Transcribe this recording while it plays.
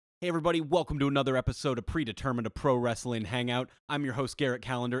Hey everybody, welcome to another episode of Predetermined, a Pro Wrestling Hangout. I'm your host, Garrett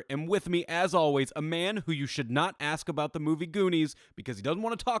Calendar, and with me, as always, a man who you should not ask about the movie Goonies because he doesn't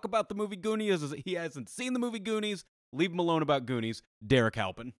want to talk about the movie Goonies as he hasn't seen the movie Goonies. Leave him alone about Goonies, Derrick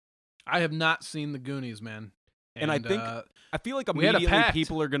Halpin. I have not seen the Goonies, man. And I feel like immediately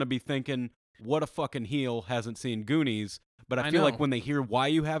people are going to be thinking, what a fucking heel hasn't seen Goonies, but I feel like when they hear why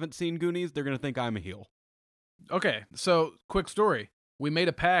you haven't seen Goonies, they're going to think I'm a heel. Okay, so quick story. We made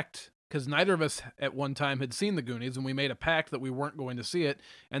a pact, because neither of us at one time had seen the Goonies, and we made a pact that we weren't going to see it,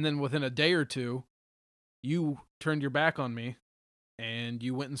 and then within a day or two, you turned your back on me, and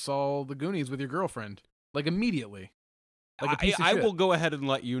you went and saw the Goonies with your girlfriend. Like, immediately. Like a piece of shit. I will go ahead and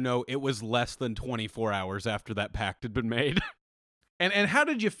let you know it was less than 24 hours after that pact had been made. And how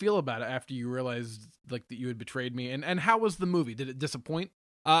did you feel about it after you realized like that you had betrayed me? And how was the movie? Did it disappoint?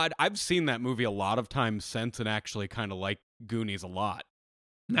 I've seen that movie a lot of times since and actually kind of like Goonies a lot.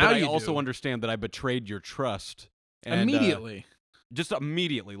 Now but I also understand that I betrayed your trust. And, immediately. Just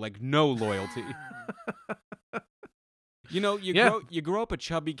immediately, like no loyalty. You grow up a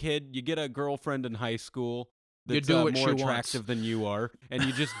chubby kid, you get a girlfriend in high school that's more attractive than you are, and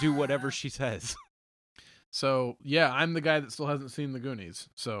you just do whatever she says. So, yeah, I'm the guy that still hasn't seen the Goonies.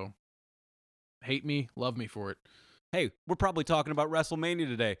 So, hate me, love me for it. Hey, we're probably talking about WrestleMania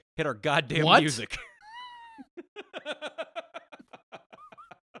today. Hit our goddamn music.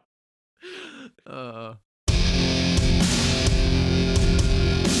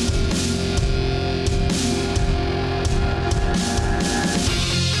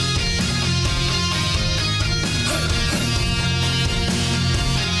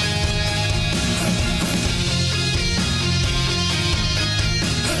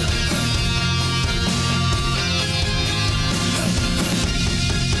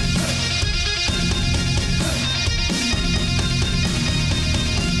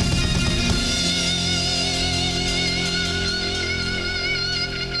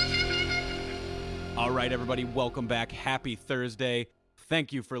 All right, everybody, welcome back. Happy Thursday.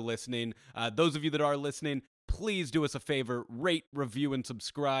 Thank you for listening. Those of you that are listening, please do us a favor, rate, review, and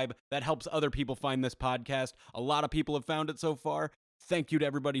subscribe. That helps other people find this podcast. A lot of people have found it so far. Thank you to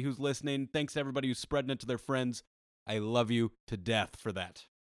everybody who's listening. Thanks to everybody who's spreading it to their friends. I love you to death for that.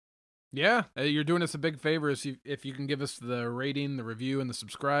 Yeah, you're doing us a big favor if you can give us the rating, the review, and the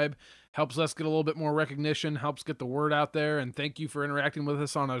subscribe. Helps us get a little bit more recognition, helps get the word out there, and thank you for interacting with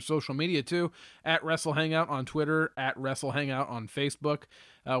us on our social media too, at Wrestle Hangout on Twitter, at Wrestle Hangout on Facebook.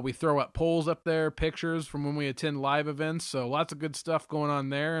 We throw up polls up there, pictures from when we attend live events, so lots of good stuff going on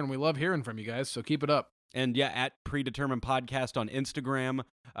there, and we love hearing from you guys, so keep it up. And yeah, at Predetermined Podcast on Instagram.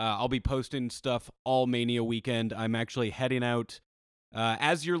 I'll be posting stuff all Mania weekend. I'm actually heading out.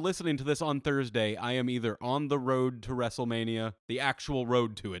 As you're listening to this on Thursday, I am either on the road to WrestleMania, the actual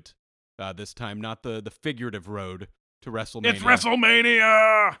road to it, this time, not the figurative road to WrestleMania. It's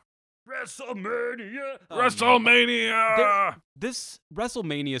WrestleMania! WrestleMania! WrestleMania! This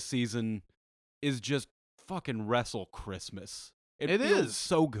WrestleMania season is just fucking Wrestle Christmas. It feels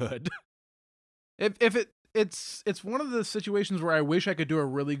so good. It's one of the situations where I wish I could do a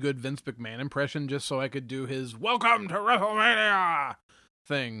really good Vince McMahon impression just so I could do his "Welcome to WrestleMania"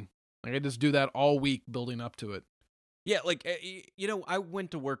 thing. Like I just do that all week building up to it. Yeah, like, I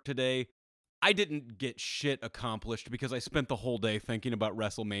went to work today. I didn't get shit accomplished because I spent the whole day thinking about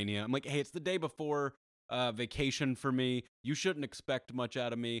WrestleMania. I'm like, hey, it's the day before vacation for me. You shouldn't expect much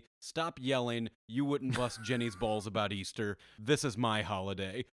out of me. Stop yelling. You wouldn't bust Jenny's balls about Easter. This is my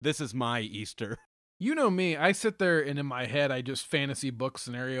holiday. This is my Easter. You know me, I sit there and in my head I just fantasy book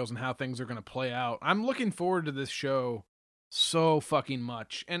scenarios and how things are going to play out. I'm looking forward to this show so fucking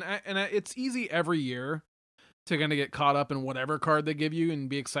much. And it's easy every year to kind of get caught up in whatever card they give you and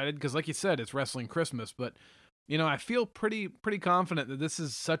be excited because like you said, it's Wrestling Christmas, but I feel pretty confident that this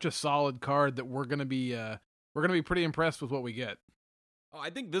is such a solid card that we're going to be pretty impressed with what we get. Oh,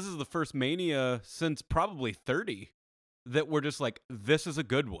 I think this is the first Mania since probably 30 that we're just like, this is a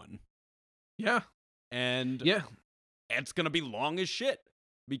good one. Yeah. And yeah, it's going to be long as shit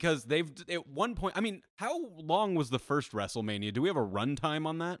because they've, at one point, I mean, how long was the first WrestleMania? Do we have a runtime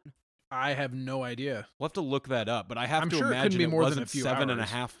on that? I have no idea. We'll have to look that up, but I have to sure imagine it wasn't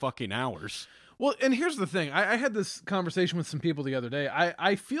 7.5 hours. fucking hours. Well, and here's the thing. I had this conversation with some people the other day.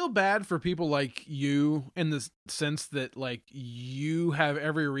 I feel bad for people like you in the sense that, like, you have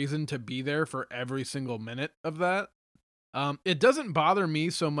every reason to be there for every single minute of that. It doesn't bother me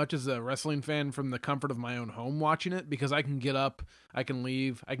so much as a wrestling fan from the comfort of my own home watching it because I can get up, I can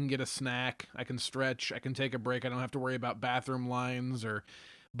leave, I can get a snack, I can stretch, I can take a break. I don't have to worry about bathroom lines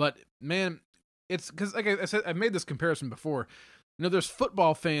but man, it's because like I said, I've made this comparison before. there's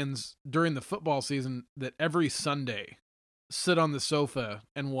football fans during the football season that every Sunday sit on the sofa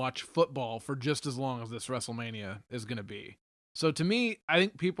and watch football for just as long as this WrestleMania is going to be. So to me, I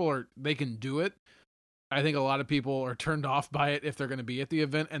think they can do it. I think a lot of people are turned off by it if they're going to be at the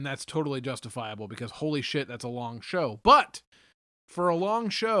event, and that's totally justifiable because holy shit, that's a long show. But for a long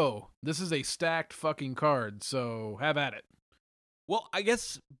show, this is a stacked fucking card, so have at it. Well, I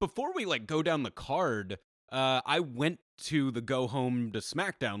guess before we go down the card, I went to the go home to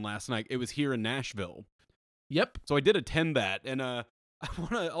Smackdown last night. It was here in Nashville. Yep. So I did attend that, and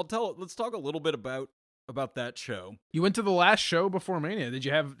let's talk a little bit about that show. You went to the last show before Mania. Did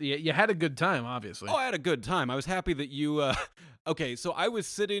you had a good time, obviously. Oh, I had a good time. I was happy that you okay, so I was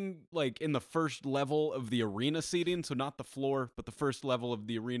sitting in the first level of the arena seating, so not the floor, but the first level of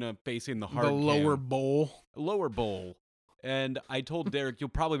the arena facing the hard lower bowl. Lower bowl. And I told Derrick, you'll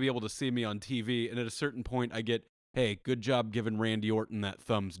probably be able to see me on TV, and at a certain point I get, "Hey, good job giving Randy Orton that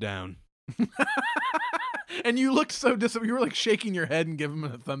thumbs down." And you looked so you were shaking your head and giving him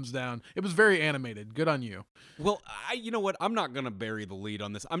a thumbs down. It was very animated. Good on you. Well, you know what? I'm not going to bury the lead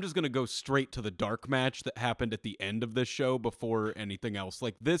on this. I'm just going to go straight to the dark match that happened at the end of this show before anything else.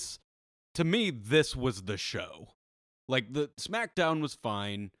 This, to me, this was the show. The SmackDown was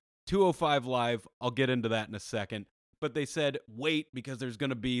fine. 205 Live, I'll get into that in a second. But they said, wait, because there's going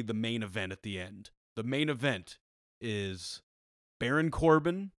to be the main event at the end. The main event is Baron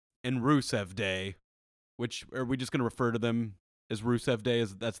Corbin and Rusev Day. Which, are we just going to refer to them as Rusev Day?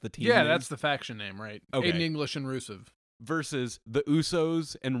 That's the team name? That's the faction name, right? Okay. Aiden English and Rusev. Versus the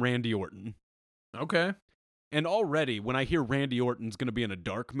Usos and Randy Orton. Okay. And already, when I hear Randy Orton's going to be in a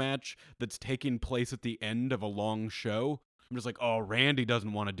dark match that's taking place at the end of a long show, I'm just oh, Randy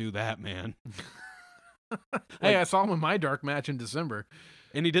doesn't want to do that, man. Hey, I saw him in my dark match in December.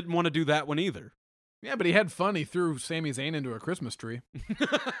 And he didn't want to do that one either. Yeah, but he had fun. He threw Sami Zayn into a Christmas tree.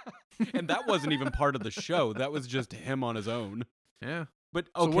 And that wasn't even part of the show. That was just him on his own. Yeah. But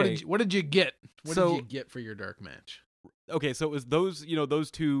okay. So what did you get? What did you get for your dark match? Okay, so it was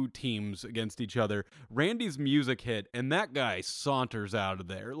those two teams against each other. Randy's music hit, and that guy saunters out of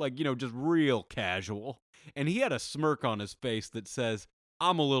there, just real casual. And he had a smirk on his face that says,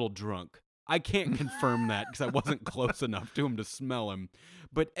 "I'm a little drunk." I can't confirm that because I wasn't close enough to him to smell him.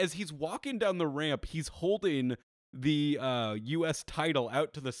 But as he's walking down the ramp, he's holding the U.S. title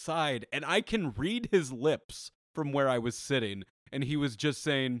out to the side, and I can read his lips from where I was sitting, and he was just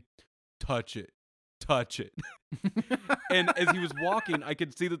saying, "Touch it, touch it." And as he was walking, I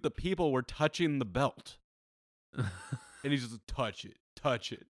could see that the people were touching the belt. And he's just, "Touch it,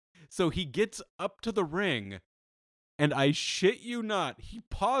 touch it." So he gets up to the ring, and I shit you not, he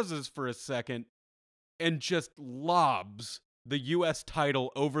pauses for a second and just lobs the U.S.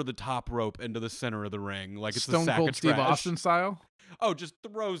 title over the top rope into the center of the ring like it's Stone a sack Cold of Steve trash. Austin style? Oh, just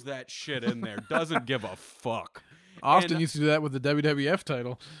throws that shit in there. Doesn't give a fuck. Austin used to do that with the WWF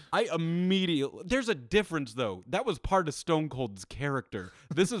title. There's a difference, though. That was part of Stone Cold's character.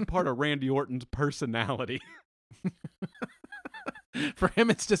 This is part of Randy Orton's personality. For him,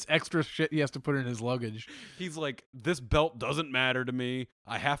 it's just extra shit he has to put in his luggage. He's like, "This belt doesn't matter to me.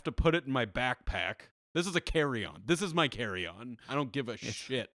 I have to put it in my backpack. This is a carry-on. This is my carry-on. I don't give a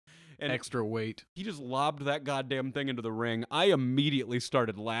shit." And extra weight. He just lobbed that goddamn thing into the ring. I immediately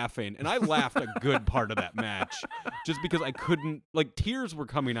started laughing, and I laughed a good part of that match just because I couldn't, tears were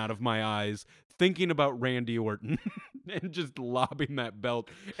coming out of my eyes thinking about Randy Orton and just lobbing that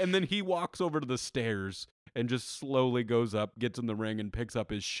belt. And then he walks over to the stairs and just slowly goes up, gets in the ring, and picks up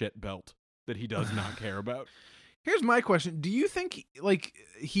his shit belt that he does not care about. Here's my question. Do you think,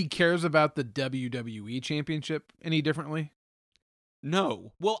 he cares about the WWE Championship any differently?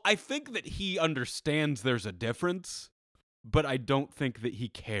 No. Well, I think that he understands there's a difference, but I don't think that he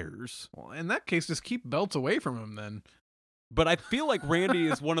cares. Well, in that case, just keep belts away from him then. But I feel like Randy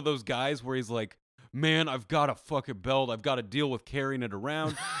is one of those guys where he's like, "Man, I've got a fucking belt. I've got to deal with carrying it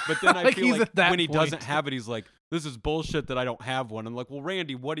around." But then I feel like when he doesn't have it, he's like, "This is bullshit that I don't have one." I'm like, "Well,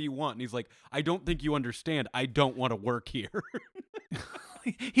 Randy, what do you want?" And he's like, "I don't think you understand. I don't want to work here."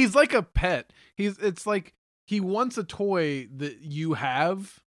 He's like a pet. It's like he wants a toy that you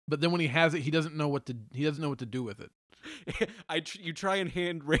have, but then when he has it, he doesn't know what to do with it. You try and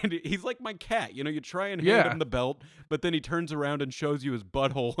hand Randy, he's like my cat, you try and hand him the belt, but then he turns around and shows you his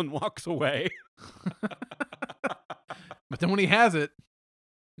butthole and walks away. But then when he has it,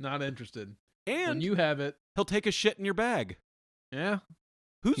 not interested. And when you have it, he'll take a shit in your bag. Yeah.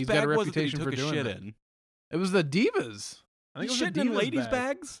 Whose bag was it that he took a shit in? It was the Divas. I think He's it was shitting in ladies'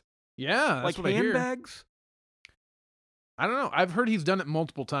 bags? Yeah, that's what handbags? I don't know. I've heard he's done it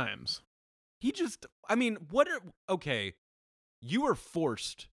multiple times. Okay. you are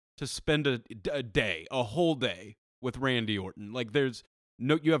forced to spend a whole day with Randy Orton. Like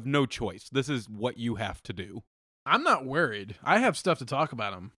you have no choice. This is what you have to do. I'm not worried. I have stuff to talk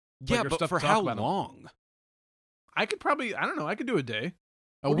about him. Yeah, but for how long? I could probably, I don't know, I could do a day.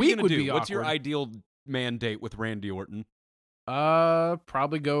 A What week are you would do? be What's your awkward. ideal man date with Randy Orton?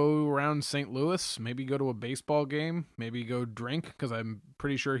 Probably go around St. Louis, maybe go to a baseball game, maybe go drink, because I'm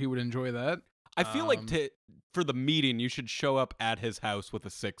pretty sure he would enjoy that. I feel like for the meeting, you should show up at his house with a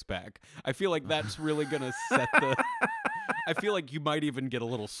 6-pack. I feel like that's really going to set the... I feel like you might even get a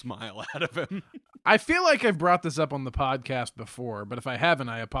little smile out of him. I feel like I've brought this up on the podcast before, but if I haven't,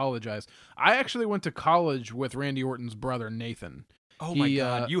 I apologize. I actually went to college with Randy Orton's brother, Nathan. Oh my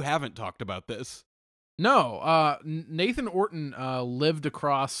God, you haven't talked about this. No, Nathan Orton lived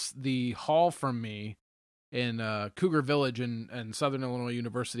across the hall from me in Cougar Village in Southern Illinois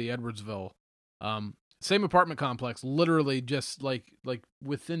University, Edwardsville. Same apartment complex, literally just like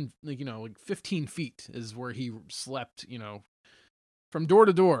within like 15 feet is where he slept, from door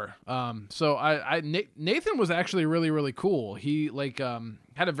to door. So Nathan was actually really, really cool. He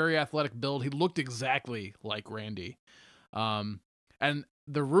had a very athletic build. He looked exactly like Randy. And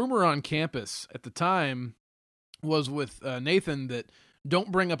the rumor on campus at the time was with Nathan that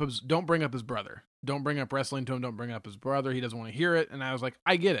don't bring up his brother. Don't bring up wrestling to him. Don't bring up his brother. He doesn't want to hear it. And I was like,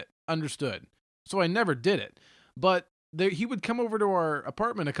 I get it. Understood. So I never did it. But he would come over to our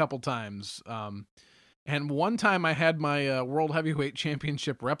apartment a couple times. And one time I had my World Heavyweight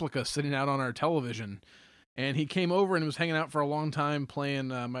Championship replica sitting out on our television. And he came over and was hanging out for a long time playing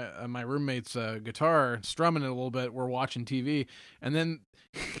my roommate's guitar, strumming it a little bit. We're watching TV. And then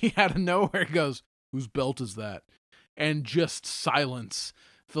he out of nowhere goes, "Whose belt is that?" And just silence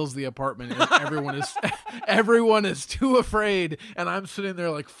fills the apartment. And everyone is too afraid. And I'm sitting there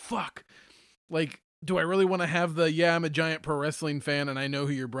like, fuck. Like, do I really want to have I'm a giant pro wrestling fan and I know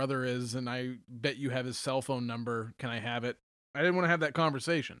who your brother is and I bet you have his cell phone number. Can I have it? I didn't want to have that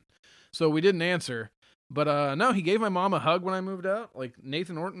conversation. So we didn't answer. But no, he gave my mom a hug when I moved out. Like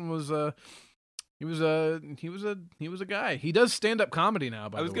Nathan Orton was he was a guy. He does stand-up comedy now,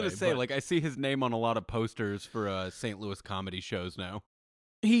 by the way. I was going to say, I see his name on a lot of posters for St. Louis comedy shows now.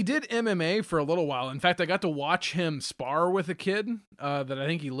 He did MMA for a little while. In fact, I got to watch him spar with a kid that I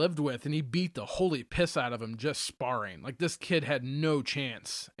think he lived with, and he beat the holy piss out of him just sparring. Like, this kid had no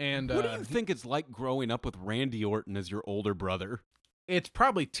chance. And what do you think it's like growing up with Randy Orton as your older brother? It's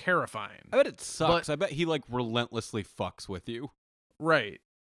probably terrifying. I bet it sucks. I bet he, relentlessly fucks with you. Right.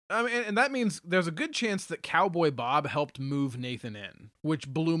 I mean, and that means there's a good chance that Cowboy Bob helped move Nathan in, which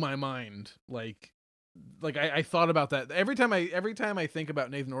blew my mind. I thought about that every time I think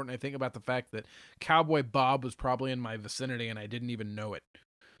about Nathan Orton. I think about the fact that Cowboy Bob was probably in my vicinity and I didn't even know it.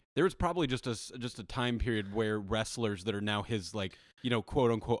 There was probably just a time period where wrestlers that are now his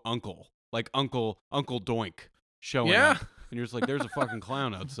quote unquote uncle, like Uncle Doink, showing up, and you're just like, there's a fucking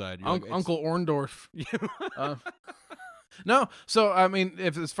clown outside. Uncle Orndorff. No, so I mean,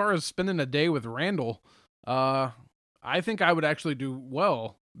 as far as spending a day with Randall, I think I would actually do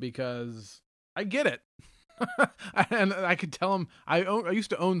well because I get it. And I could tell him, I used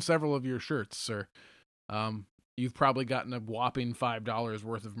to own several of your shirts, sir. You've probably gotten a whopping $5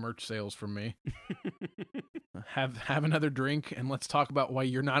 worth of merch sales from me. Have another drink, and let's talk about why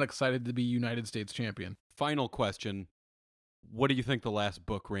you're not excited to be United States champion. Final question. What do you think the last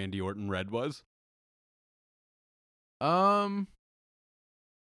book Randy Orton read was?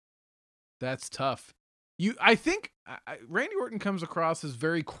 That's tough. I think Randy Orton comes across as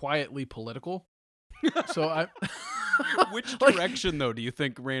very quietly political. So I Which direction though do you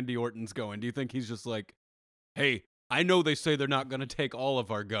think Randy Orton's going? Do you think he's just like, "Hey, I know they say they're not going to take all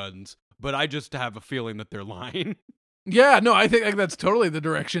of our guns, but I just have a feeling that they're lying." Yeah, no, I think that's totally the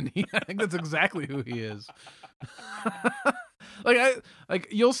direction. I think that's exactly who he is.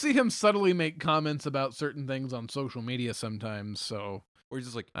 You'll see him subtly make comments about certain things on social media sometimes. So, or he's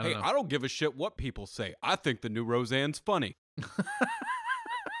just like, "Hey, I don't give a shit what people say. I think the new Roseanne's funny."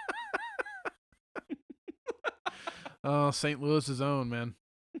 Oh, St. Louis's own, man.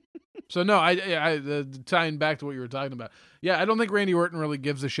 So no, I tying back to what you were talking about. Yeah, I don't think Randy Orton really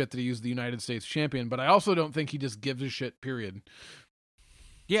gives a shit that he's the United States champion, but I also don't think he just gives a shit, period.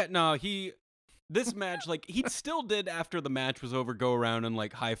 Yeah, no, this match, he still did after the match was over, go around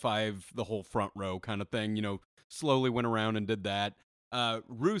and high five the whole front row kind of thing, slowly went around and did that.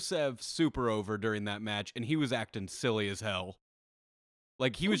 Rusev super over during that match, and he was acting silly as hell.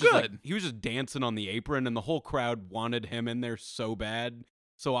 He was just dancing on the apron, and the whole crowd wanted him in there so bad.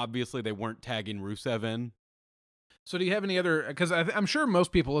 So obviously they weren't tagging Rusev in. So do you have any other, because I'm sure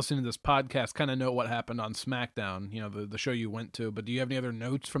most people listening to this podcast kind of know what happened on Smackdown, the show you went to, but do you have any other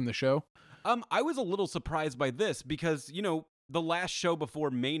notes from the show? I was a little surprised by this because, the last show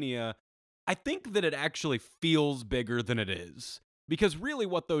before Mania, I think that it actually feels bigger than it is. Because really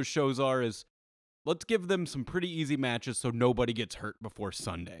what those shows are is, let's give them some pretty easy matches so nobody gets hurt before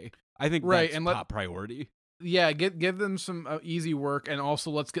Sunday. I think that's top priority. Yeah, give them some easy work, and also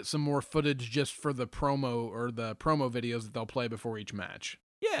let's get some more footage just for the promo videos that they'll play before each match.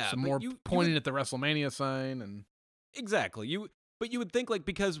 Yeah, some more pointing at the WrestleMania sign and exactly. But you would think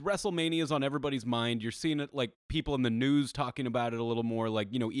because WrestleMania is on everybody's mind, you're seeing it people in the news talking about it a little more,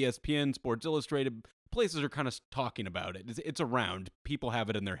 ESPN, Sports Illustrated, places are kind of talking about it. It's around. People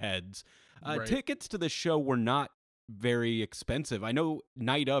have it in their heads. Right. Tickets to the show were not very expensive. I know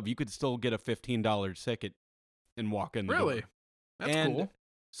night of you could still get a $15 ticket and walk in the door. Really? That's cool.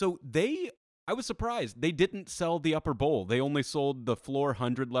 So I was surprised. They didn't sell the upper bowl. They only sold the floor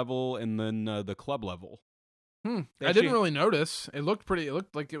 100 level and then the club level. I didn't really notice. It looked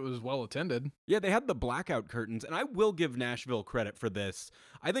like it was well attended. Yeah, they had the blackout curtains, and I will give Nashville credit for this.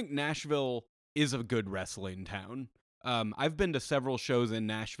 I think Nashville is a good wrestling town. I've been to several shows in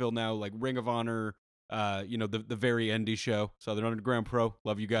Nashville now, like Ring of Honor, the very indie show, Southern Underground Pro.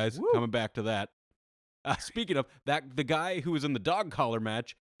 Love you guys. Woo. Coming back to that. Speaking of that, the guy who was in the dog collar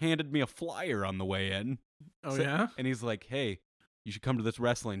match handed me a flyer on the way in. Oh, yeah? And he's like, hey, you should come to this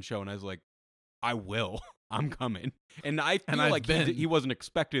wrestling show. And I was like, I will. I'm coming. And I feel he wasn't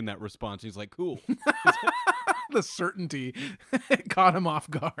expecting that response. He's like, cool. The certainty caught him off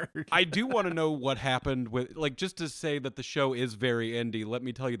guard. I do want to know what happened with, just to say that the show is very indie, let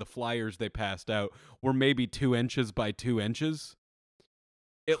me tell you the flyers they passed out were maybe 2 inches by 2 inches.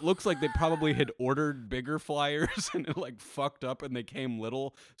 It looks like they probably had ordered bigger flyers and it fucked up and they came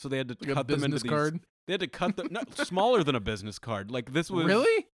little, so they had to cut them into these. Card? They had to cut them smaller than a business card. This was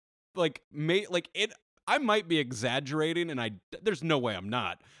really it. I might be exaggerating, and there's no way I'm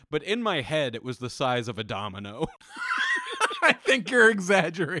not. But in my head, it was the size of a domino. I think you're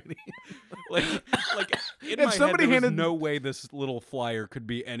exaggerating. In my head, there was no way this little flyer could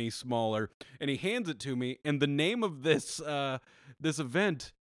be any smaller. And he hands it to me, and the name of this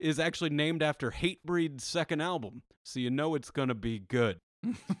event is actually named after Hatebreed's second album, so you know it's gonna be good.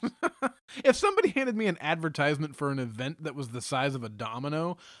 If somebody handed me an advertisement for an event that was the size of a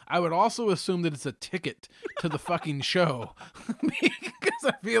domino, I would also assume that it's a ticket to the fucking show. Because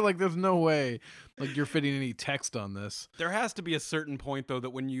I feel like there's no way you're fitting any text on this. There has to be a certain point, though, that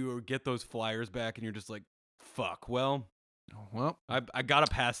when you get those flyers back and you're just like, fuck, well, I gotta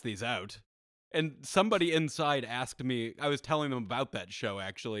pass these out. And somebody inside asked me, I was telling them about that show,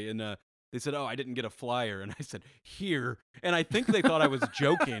 actually, and they said, oh, I didn't get a flyer. And I said, here. And I think they thought I was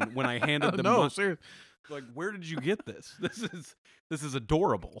joking when I handed them. No, seriously. Where did you get this? This is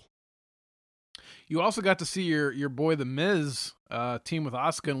adorable. You also got to see your boy, The Miz, team with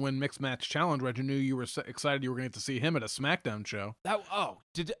Asuka and win Mixed Match Challenge, which I knew you were excited you were going to get to see him at a Smackdown show. I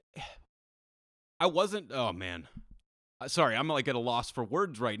wasn't, oh, man. Sorry, I'm at a loss for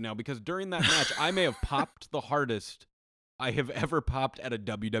words right now because during that match, I may have popped the hardest I have ever popped at a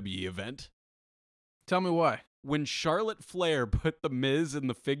WWE event. Tell me why. When Charlotte Flair put The Miz in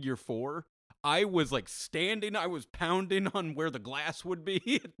the figure 4, I was standing, I was pounding on where the glass would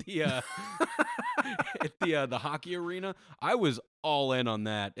be at the the hockey arena. I was all in on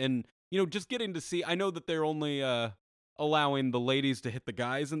that. And, just getting to see, I know that they're only allowing the ladies to hit the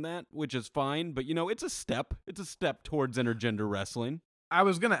guys in that, which is fine, but it's a step. It's a step towards intergender wrestling. I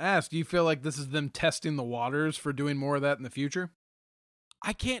was going to ask, do you feel like this is them testing the waters for doing more of that in the future?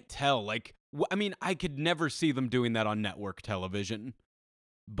 I can't tell. I could never see them doing that on network television,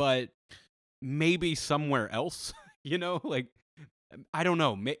 but maybe somewhere else, I don't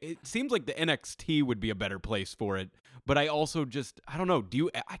know. It seems like the NXT would be a better place for it, but I also I don't know.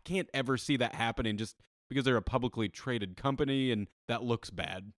 I can't ever see that happening just because they're a publicly traded company and that looks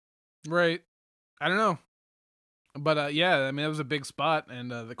bad. Right. I don't know. But yeah, it was a big spot,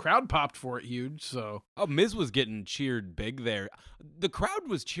 and the crowd popped for it huge. So, Miz was getting cheered big there. The crowd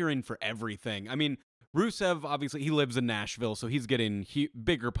was cheering for everything. Rusev, obviously, he lives in Nashville, so he's getting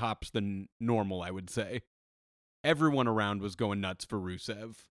bigger pops than normal, I would say. Everyone around was going nuts for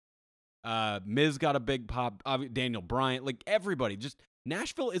Rusev. Miz got a big pop. Daniel Bryan, everybody. Just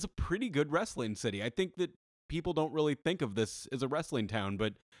Nashville is a pretty good wrestling city. I think that people don't really think of this as a wrestling town,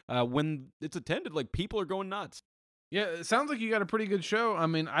 but when it's attended, people are going nuts. Yeah, it sounds like you got a pretty good show.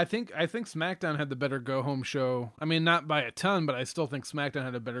 I think SmackDown had the better go-home show. Not by a ton, but I still think SmackDown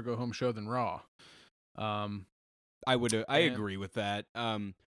had a better go-home show than Raw. I agree with that.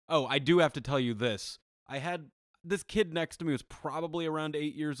 I do have to tell you this. this kid next to me was probably around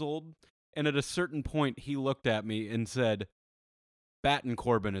 8 years old, and at a certain point, he looked at me and said, "Batten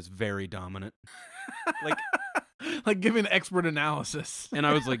Corbin is very dominant." Like, like giving expert analysis. and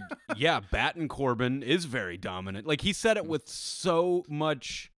I was like, "Yeah, Batten Corbin is very dominant." Like, he said it with so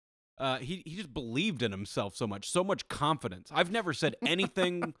much. He just believed in himself so much confidence. I've never said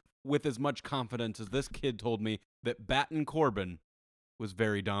anything with as much confidence as this kid told me that Batten Corbin was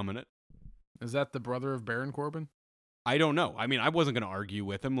very dominant. Is that the brother of Baron Corbin? I don't know. I mean, I wasn't going to argue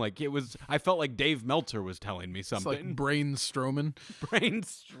with him. Like, I felt like Dave Meltzer was telling me It's something. like Brain Strowman. Brain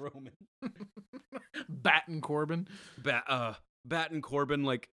Strowman. Batten Corbin. Batten Corbin,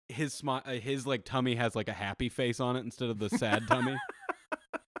 like, his like tummy has like a happy face on it instead of the sad tummy.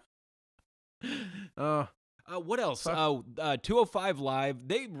 What else? 205 Live.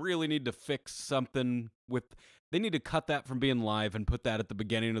 They really need to fix something with. They need to cut that from being live and put that at the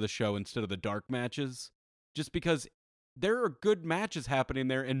beginning of the show instead of the dark matches. Just because there are good matches happening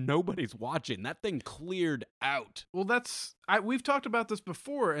there and nobody's watching. That thing cleared out. Well, we've talked about this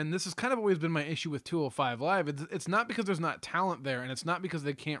before, and this has kind of always been my issue with 205 Live. It's not because there's not talent there, and it's not because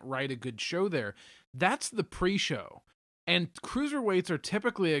they can't write a good show there. That's the pre-show. And cruiserweights are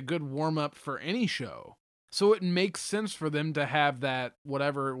typically a good warm-up for any show. So it makes sense for them to have that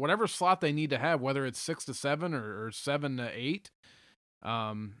whatever slot they need to have, whether it's 6 to 7 or 7 to 8.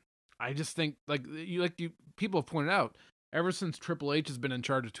 I just think, people have pointed out, ever since Triple H has been in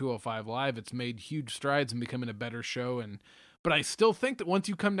charge of 205 Live, it's made huge strides in becoming a better show. But I still think that once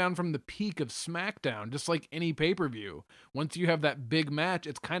you come down from the peak of SmackDown, just like any pay-per-view, once you have that big match,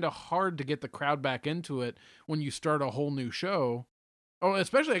 it's kind of hard to get the crowd back into it when you start a whole new show. Oh,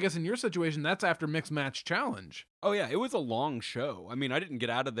 especially, I guess, in your situation, that's after Mixed Match Challenge. Oh, yeah, it was a long show. I mean, I didn't get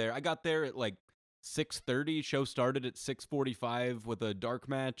out of there. I got there at, 6:30. Show started at 6:45 with a dark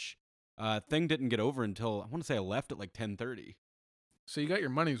match. Thing didn't get over until, I want to say I left at, 10:30. So you got your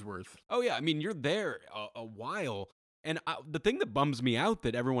money's worth. Oh, yeah, I mean, you're there a while. And the thing that bums me out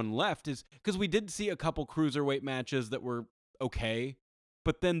that everyone left is, because we did see a couple cruiserweight matches that were okay,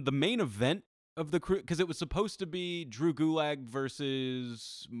 but then the main event of the crew, because it was supposed to be Drew Gulak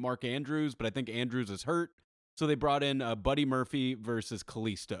versus Mark Andrews, but I think Andrews is hurt, so they brought in Buddy Murphy versus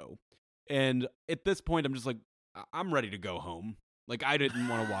Kalisto. And at this point, I'm just like, I'm ready to go home. Like, I didn't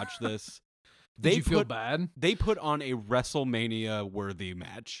want to watch this. Did you feel bad? They put on a WrestleMania-worthy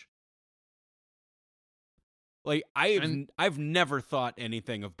match. Like, I've never thought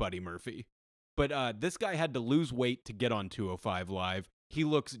anything of Buddy Murphy, but this guy had to lose weight to get on 205 Live. He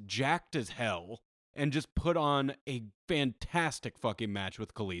looks jacked as hell and just put on a fantastic fucking match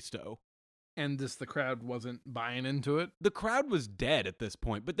with Kalisto. And the crowd wasn't buying into it? The crowd was dead at this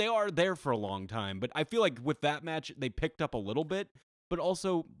point, but they are there for a long time. But I feel like with that match, they picked up a little bit, but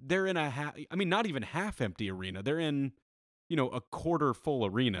also they're in not even half-empty arena. They're in, a quarter full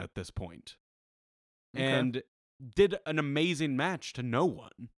arena at this point. Okay. And did an amazing match to no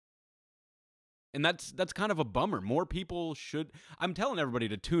one. And that's kind of a bummer. More people should. I'm telling everybody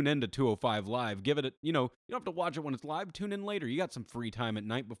to tune in to 205 Live. Give it you don't have to watch it when it's live. Tune in later. You got some free time at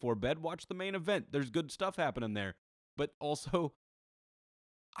night before bed. Watch the main event. There's good stuff happening there. But also,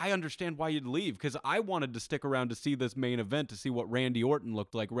 I understand why you'd leave, because I wanted to stick around to see this main event, to see what Randy Orton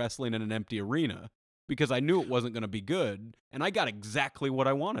looked like wrestling in an empty arena, because I knew it wasn't going to be good, and I got exactly what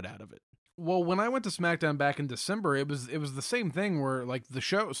I wanted out of it. Well, when I went to SmackDown back in December, it was the same thing where, the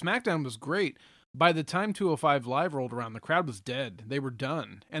show, SmackDown was great. By the time 205 Live rolled around, the crowd was dead. They were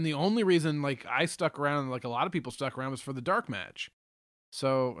done. And the only reason, I stuck around, a lot of people stuck around, was for the dark match.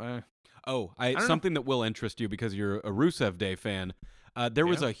 So, something that will interest you because you're a Rusev Day fan. There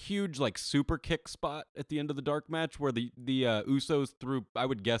was a huge, super kick spot at the end of the dark match where the Usos threw, I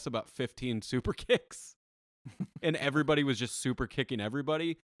would guess, about 15 super kicks. And everybody was just super kicking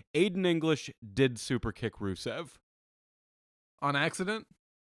everybody. Aiden English did super kick Rusev. On accident?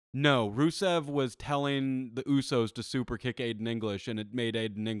 No, Rusev was telling the Usos to super kick Aiden English, and it made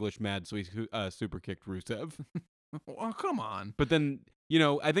Aiden English mad, so he super kicked Rusev. Oh, come on. But then,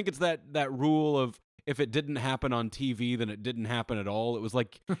 I think it's that rule of, if it didn't happen on TV, then it didn't happen at all. It was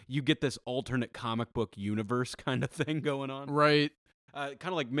like you get this alternate comic book universe kind of thing going on. Right. Kind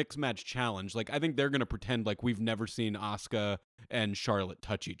of like Mixed Match Challenge. I think they're going to pretend like we've never seen Asuka and Charlotte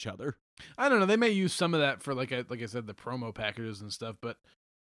touch each other. I don't know. They may use some of that for, like I said, the promo packages and stuff, but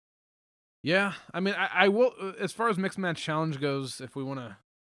yeah, I mean, I will, as far as Mixed Match Challenge goes, if we want to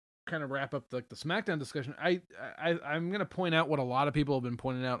kind of wrap up the SmackDown discussion, I'm going to point out what a lot of people have been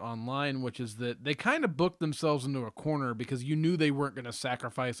pointing out online, which is that they kind of booked themselves into a corner because you knew they weren't going to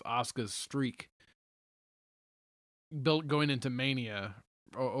sacrifice Asuka's streak going into Mania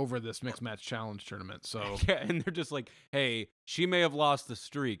over this mixed match challenge tournament. So Yeah, and they're just like, hey, she may have lost the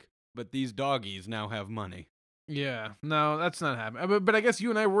streak, but these doggies now have money. yeah, no, that's not happening. But I guess you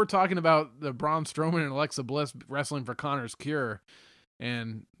and I were talking about the Braun Strowman and Alexa Bliss wrestling for Connor's cure,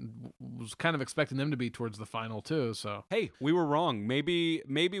 and was kind of expecting them to be towards the final too. So Hey, we were wrong. Maybe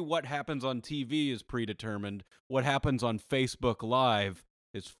what happens on TV is predetermined. What happens on Facebook Live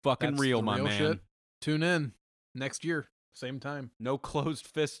is fucking that's real, the my real man. shit. Tune in next year, same time. No closed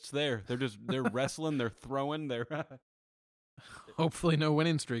fists there. They're wrestling, they're throwing, they're Hopefully, no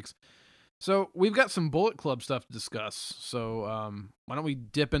winning streaks. So we've got some Bullet Club stuff to discuss. So why don't we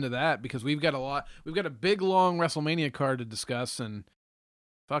dip into that, because we've got a big long WrestleMania card to discuss, and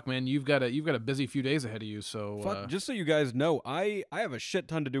fuck, man, you've got a busy few days ahead of you. So just so you guys know, I have a shit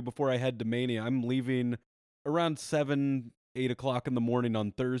ton to do before I head to Mania. I'm leaving around 7, 8 o'clock in the morning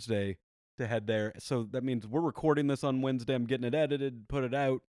on Thursday to head there. So that means we're recording this on Wednesday. I'm getting it edited, put it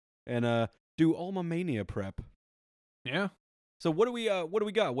out, and do all my Mania prep. yeah. So what do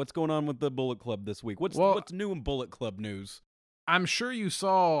we got? What's going on with the Bullet Club this week? What's new in Bullet Club news? I'm sure you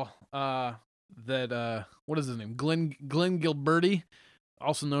saw that what is his name? Glenn Gilberti,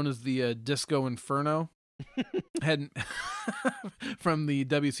 also known as the Disco Inferno, had from the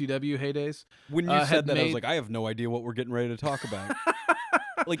WCW heydays. When you said that, I was like, I have no idea what we're getting ready to talk about.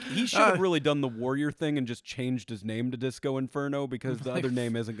 Like, he should have really done the Warrior thing and just changed his name to Disco Inferno, because the other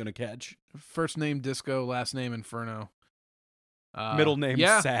name isn't going to catch. First name Disco, last name Inferno. Middle name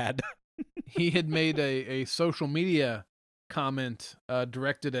Sad. He had made a social media comment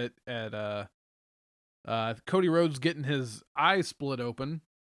directed at Cody Rhodes getting his eye split open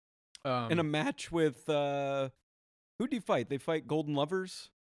in a match with who'd he fight? They fight Golden Lovers?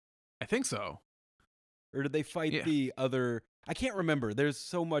 I think so. Or did they fight the other? I can't remember. There's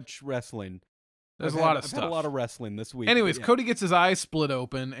so much wrestling. There's a lot of I've stuff. had a lot of wrestling this week. Anyways, Cody gets his eye split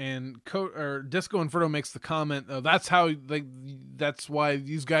open, and Disco Inferno makes the comment, that's why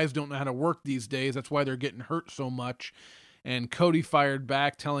these guys don't know how to work these days. That's why they're getting hurt so much. And Cody fired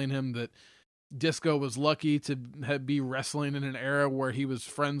back, telling him that Disco was lucky to be wrestling in an era where he was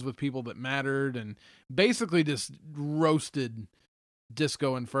friends with people that mattered, and basically just roasted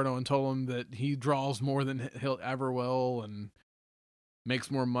Disco Inferno and told him that he draws more than he'll ever will and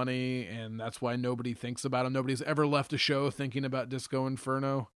makes more money, and that's why nobody thinks about him. Nobody's ever left a show thinking about Disco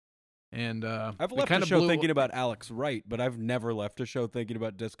Inferno. And I've left a show thinking about Alex Wright, but I've never left a show thinking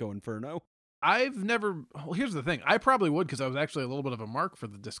about Disco Inferno. Well, here's the thing. I probably would, because I was actually a little bit of a mark for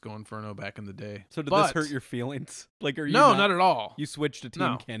the Disco Inferno back in the day. So did this hurt your feelings? Like, are you not at all. You switched to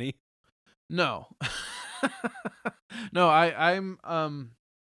Team Kenny? No. No, I'm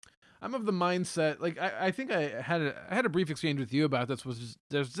of the mindset, like, I think I had a brief exchange with you about this,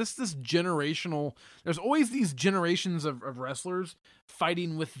 there's just this generational, there's always these generations of wrestlers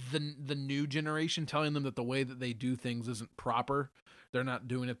fighting with the new generation, telling them that the way that they do things isn't proper. They're not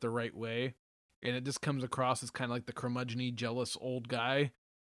doing it the right way. And it just comes across as kind of like the curmudgeon-y, jealous old guy.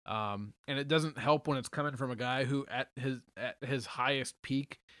 And it doesn't help when it's coming from a guy who at his highest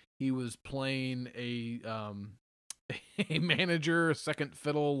peak, he was playing a manager, a second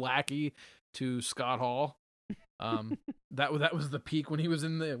fiddle lackey to Scott Hall. That was the peak when he was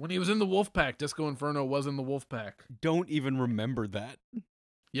in the Wolfpack. Disco Inferno was in the Wolfpack. Don't even remember that.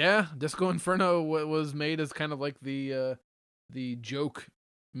 Yeah, Disco Inferno was made as kind of like the joke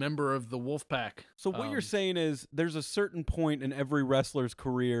member of the Wolfpack. So what you're saying is there's a certain point in every wrestler's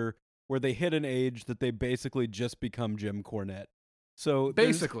career where they hit an age that they basically just become Jim Cornette. So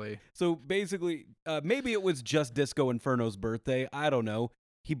basically, maybe it was just Disco Inferno's birthday. I don't know.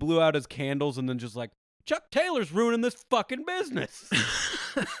 He blew out his candles and then just like, Chuck Taylor's ruining this fucking business.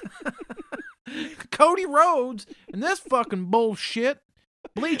 Cody Rhodes and this fucking bullshit,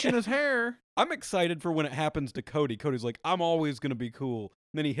 bleaching his hair. I'm excited for when it happens to Cody. Cody's like, I'm always going to be cool.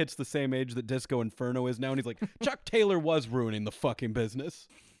 And then he hits the same age that Disco Inferno is now, and he's like, Chuck Taylor was ruining the fucking business.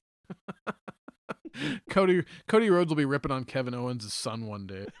 Cody Rhodes will be ripping on Kevin Owens' son one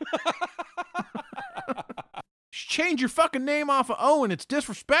day. Change your fucking name off of Owen. It's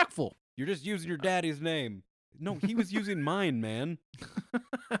disrespectful. You're just using your daddy's name. No, he was using mine, man.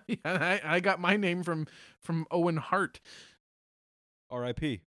 Yeah, I got my name from Owen Hart.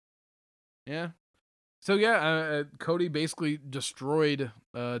 R.I.P. Yeah. So yeah, Cody basically destroyed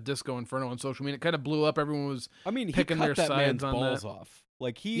Disco Inferno on social media. It kind of blew up. Everyone was picking their sides on balls that. off.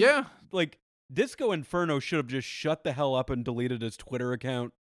 Like Disco Inferno should have just shut the hell up and deleted his Twitter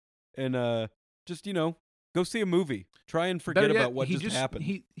account and just go see a movie. Try and forget about what just happened.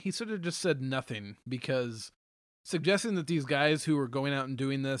 He sort of just said nothing because suggesting that these guys who are going out and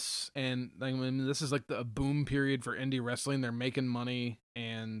doing this, and I mean, this is like a boom period for indie wrestling. They're making money,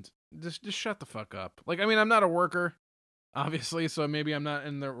 and just shut the fuck up. Like, I mean, I'm not a worker, obviously, so maybe I'm not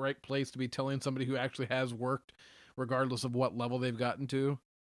in the right place to be telling somebody who actually has worked, regardless of what level they've gotten to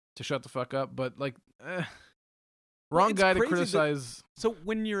shut the fuck up. But like, wrong guy to criticize. So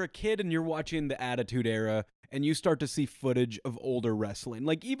when you're a kid and you're watching the Attitude Era and you start to see footage of older wrestling,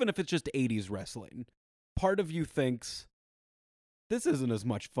 like even if it's just 80s wrestling, part of you thinks, this isn't as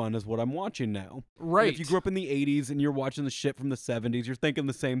much fun as what I'm watching now. Right. And if you grew up in the 80s and you're watching the shit from the 70s, you're thinking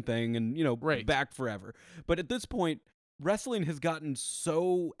the same thing and, right. back forever. But at this point, wrestling has gotten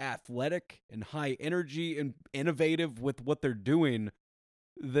so athletic and high energy and innovative with what they're doing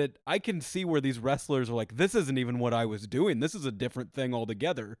that I can see where these wrestlers are like, this isn't even what I was doing. This is a different thing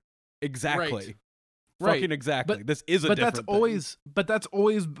altogether. Exactly. Right. Fucking exactly. But, this is a different thing. But that's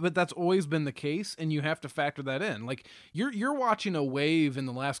always been the case, and you have to factor that in. Like you're watching a wave in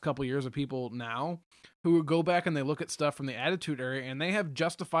the last couple of years of people now who go back and they look at stuff from the Attitude Era and they have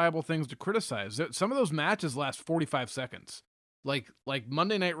justifiable things to criticize. Some of those matches last 45 seconds. Like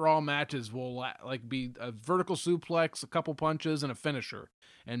Monday Night Raw matches will be a vertical suplex, a couple punches, and a finisher,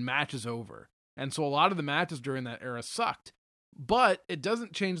 and match is over. And so a lot of the matches during that era sucked. But it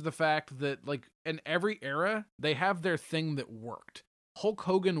doesn't change the fact that, like, in every era, they have their thing that worked. Hulk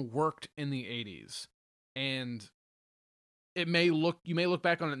Hogan worked in the 80s. And you may look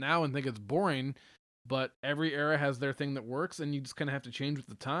back on it now and think it's boring, but every era has their thing that works, and you just kind of have to change with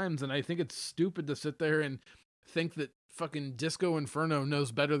the times. And I think it's stupid to sit there and think that fucking Disco Inferno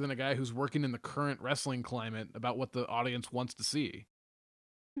knows better than a guy who's working in the current wrestling climate about what the audience wants to see.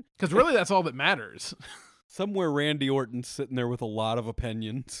 Because really, that's all that matters. Somewhere Randy Orton's sitting there with a lot of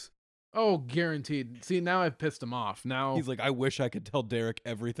opinions. Oh, guaranteed. See, now I've pissed him off. Now he's like, I wish I could tell Derrick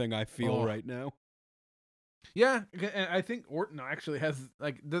everything I feel right now. Yeah, and I think Orton actually has,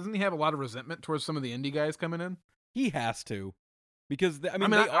 like, doesn't he have a lot of resentment towards some of the indie guys coming in? He has to. Because, they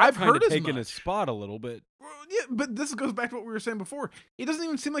I've kind heard of taken his spot a little bit. Well, yeah, but this goes back to what we were saying before. He doesn't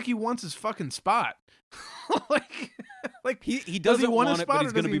even seem like he wants his fucking spot. like he doesn't want it, but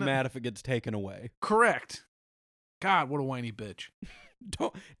he's going to be mad if it gets taken away. Correct. God, what a whiny bitch.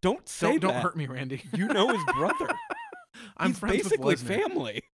 Don't say that. Don't hurt me, Randy. You know his brother. I'm He's basically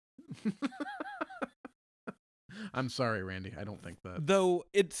family. I'm sorry, Randy. I don't think that. Though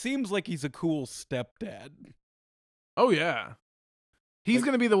it seems like he's a cool stepdad. Oh yeah. He's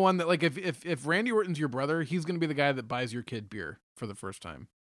going to be the one that, like, if Randy Orton's your brother, he's going to be the guy that buys your kid beer for the first time.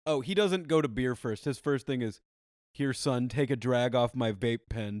 Oh, he doesn't go to beer first. His first thing is, here, son, take a drag off my vape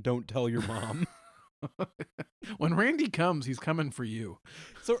pen. Don't tell your mom. When Randy comes, he's coming for you.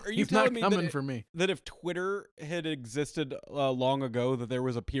 So are you he's telling not me coming for me? That if Twitter had existed long ago, that there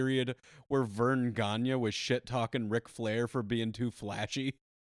was a period where Vern Gagne was shit-talking Ric Flair for being too flashy?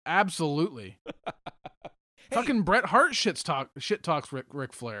 Absolutely. Fucking Bret Hart shit talks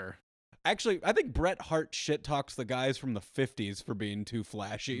Ric Flair. Actually, I think Bret Hart shit talks the guys from the 50s for being too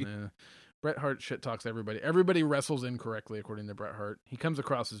flashy. Nah. Bret Hart shit talks everybody. Everybody wrestles incorrectly, according to Bret Hart. He comes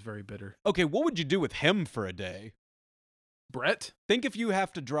across as very bitter. Okay, what would you do with him for a day? Bret? Think if you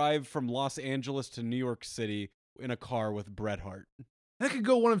have to drive from Los Angeles to New York City in a car with Bret Hart. That could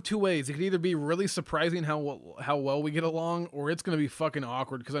go one of two ways. It could either be really surprising how well we get along, or it's going to be fucking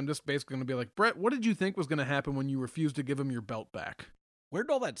awkward because I'm just basically going to be like, Bret, what did you think was going to happen when you refused to give him your belt back? Where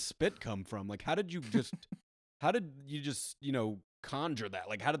did all that spit come from? Like, how did you just, conjure that?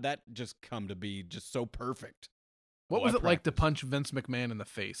 Like, how did that just come to be just so perfect? What was it like to punch Vince McMahon in the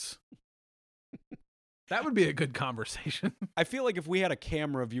face? That would be a good conversation. I feel like if we had a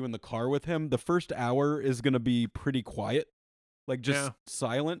camera of you in the car with him, the first hour is going to be pretty quiet. Like, just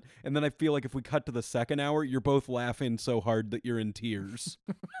silent. And then I feel like if we cut to the second hour, you're both laughing so hard that you're in tears.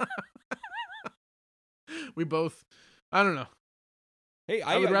 We both, I don't know. Hey,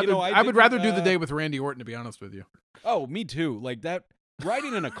 I would rather do the day with Randy Orton, to be honest with you. Oh, me too. Like that,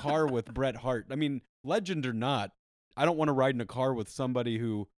 riding in a car with Bret Hart. I mean, legend or not, I don't want to ride in a car with somebody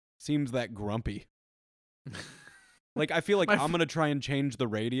who seems that grumpy. Like, I feel like I'm going to try and change the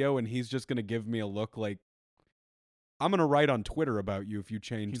radio, and he's just going to give me a look like, I'm going to write on Twitter about you if you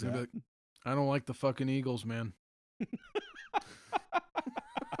change that. Like, I don't like the fucking Eagles, man.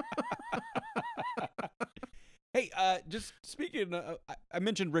 Hey, just speaking, I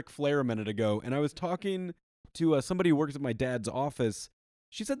mentioned Ric Flair a minute ago, and I was talking to somebody who works at my dad's office.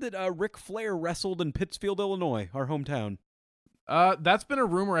 She said that Ric Flair wrestled in Pittsfield, Illinois, our hometown. That's been a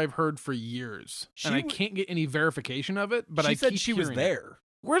rumor I've heard for years, and I can't get any verification of it. But she said she was there.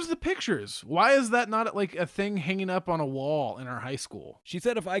 Where's the pictures? Why is that not like a thing hanging up on a wall in our high school? She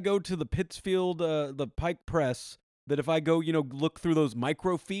said if I go to the Pittsfield, the Pike Press, that if I go, look through those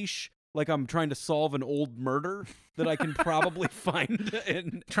microfiche, like I'm trying to solve an old murder, that I can probably find.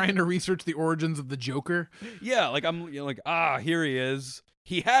 And Trying to research the origins of the Joker. yeah, like I'm here he is.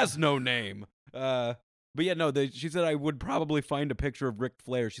 He has no name. But yeah, no, she said I would probably find a picture of Ric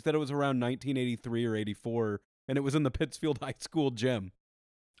Flair. She said it was around 1983 or 84, and it was in the Pittsfield High School gym.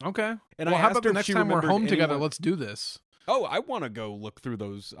 Okay. And well, I how asked about her the if next she time we're remembered home together? anyone- Let's do this. Oh, I want to go look through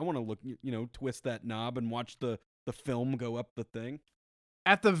those. I want to look, twist that knob and watch the film go up the thing.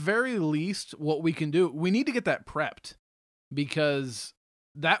 At the very least, what we can do, we need to get that prepped, because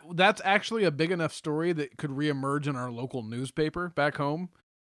that's actually a big enough story that could reemerge in our local newspaper back home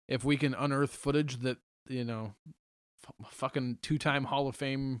if we can unearth footage that, fucking 2-time Hall of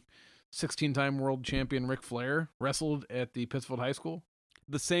Fame, 16-time world champion Ric Flair wrestled at the Pittsfield High School.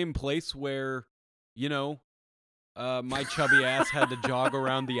 The same place where, my chubby ass had to jog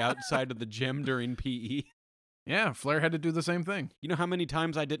around the outside of the gym during PE. Yeah, Flair had to do the same thing. You know how many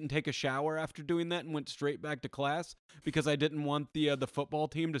times I didn't take a shower after doing that and went straight back to class because I didn't want the football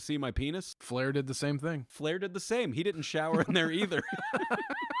team to see my penis? Flair did the same thing. Flair did the same. He didn't shower in there either.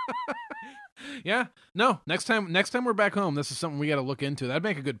 Yeah. No, next time we're back home, this is something we got to look into. That'd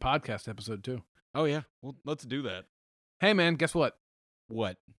make a good podcast episode too. Oh yeah. Well, let's do that. Hey man, guess what?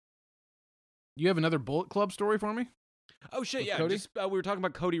 What? You have another Bullet Club story for me? Oh shit, With yeah. Cody? Just, we were talking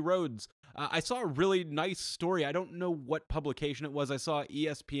about Cody Rhodes. I saw a really nice story. I don't know what publication it was. I saw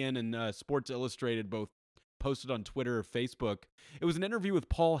ESPN and Sports Illustrated both posted on Twitter or Facebook. It was an interview with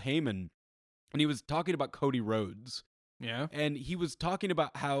Paul Heyman, and he was talking about Cody Rhodes. Yeah. And he was talking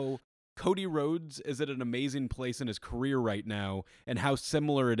about how Cody Rhodes is at an amazing place in his career right now, and how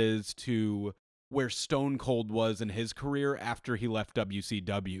similar it is to where Stone Cold was in his career after he left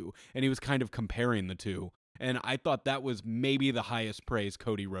WCW. And he was kind of comparing the two. And I thought that was maybe the highest praise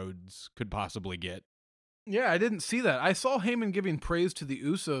Cody Rhodes could possibly get. Yeah, I didn't see that. I saw Heyman giving praise to the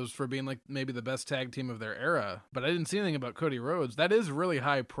Usos for being like maybe the best tag team of their era, but I didn't see anything about Cody Rhodes. That is really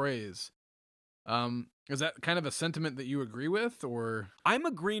high praise. Is that kind of a sentiment that you agree with, or? I'm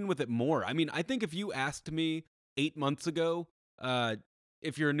agreeing with it more. I mean, I think if you asked me 8 months ago,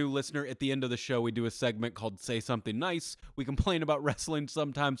 if you're a new listener, at the end of the show, we do a segment called Say Something Nice. We complain about wrestling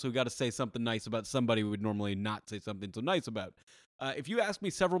sometimes, so we got to say something nice about somebody we would normally not say something so nice about. If you asked me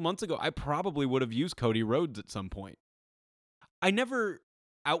several months ago, I probably would have used Cody Rhodes at some point. I never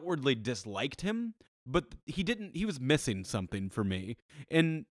outwardly disliked him, but he was missing something for me.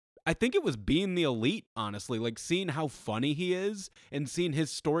 And I think it was being the Elite, honestly, like seeing how funny he is and seeing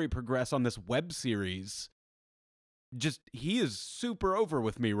his story progress on this web series. He is super over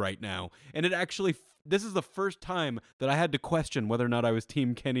with me right now. And this is the first time that I had to question whether or not I was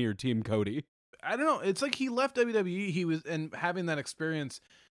Team Kenny or Team Cody. I don't know. It's like he left WWE. And having that experience,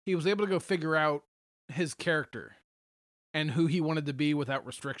 he was able to go figure out his character and who he wanted to be without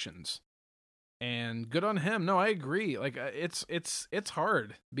restrictions. And good on him. No, I agree. Like it's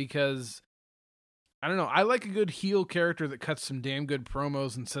hard because I don't know. I like a good heel character that cuts some damn good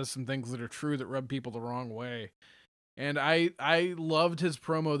promos and says some things that are true that rub people the wrong way. And I loved his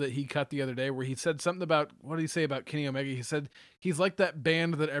promo that he cut the other day where he said something about, what did he say about Kenny Omega? He said he's like that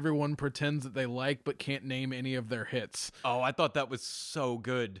band that everyone pretends that they like but can't name any of their hits. Oh, I thought that was so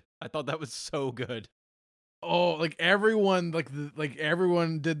good. Oh, like everyone, like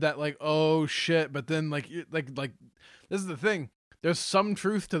everyone did that, like, oh shit. But then like this is the thing. There's some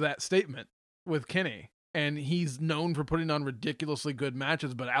truth to that statement with Kenny. And he's known for putting on ridiculously good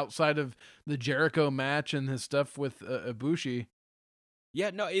matches, but outside of the Jericho match and his stuff with Ibushi.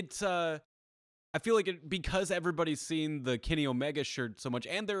 Yeah, no, it's, I feel like because everybody's seen the Kenny Omega shirt so much,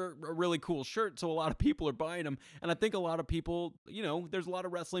 and they're a really cool shirt, so a lot of people are buying them. And I think a lot of people, there's a lot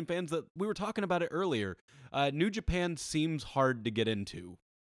of wrestling fans that, we were talking about it earlier. New Japan seems hard to get into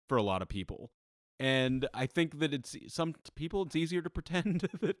for a lot of people. And I think that some people, it's easier to pretend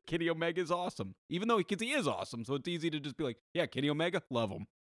that Kenny Omega is awesome. Even though he is awesome, so it's easy to just be like, yeah, Kenny Omega, love him.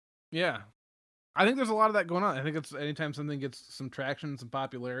 Yeah. I think there's a lot of that going on. I think it's anytime something gets some traction, some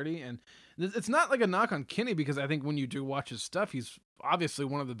popularity. And it's not like a knock on Kenny, because I think when you do watch his stuff, he's obviously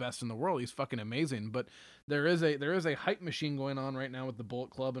one of the best in the world. He's fucking amazing. But there is a hype machine going on right now with the Bullet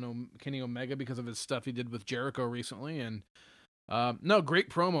Club and Kenny Omega because of his stuff he did with Jericho recently. And no, great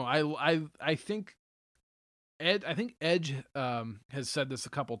promo. I think Edge has said this a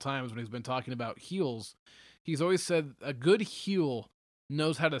couple times when he's been talking about heels. He's always said a good heel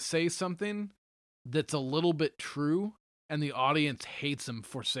knows how to say something that's a little bit true, and the audience hates him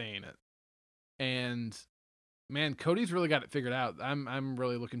for saying it. And man, Cody's really got it figured out. I'm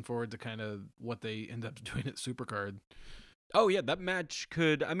really looking forward to kind of what they end up doing at Supercard. Oh yeah, that match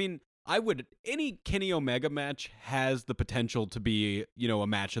could. I mean, any Kenny Omega match has the potential to be, a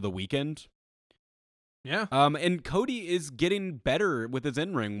match of the weekend. Yeah. And Cody is getting better with his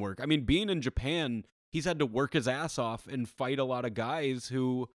in-ring work. I mean, being in Japan, he's had to work his ass off and fight a lot of guys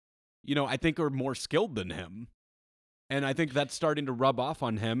who, I think are more skilled than him. And I think that's starting to rub off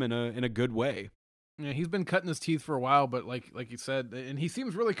on him in a good way. Yeah, he's been cutting his teeth for a while, but like you said, and he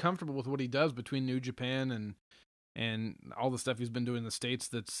seems really comfortable with what he does between New Japan and all the stuff he's been doing in the States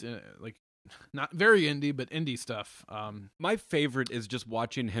that's like not very indie, but indie stuff. My favorite is just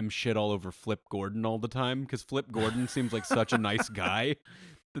watching him shit all over Flip Gordon all the time, because Flip Gordon seems like such a nice guy.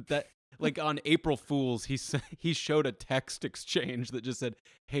 That like on April Fools, he showed a text exchange that just said,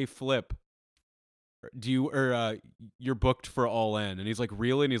 "Hey Flip, you're booked for All In," and he's like,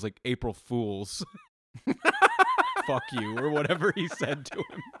 "Really?" And he's like, "April Fools." Fuck you, or whatever he said to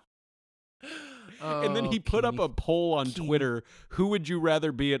him. And then he put up a poll on Twitter: who would you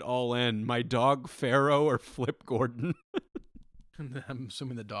rather be at All In, my dog Pharaoh or Flip Gordon? I'm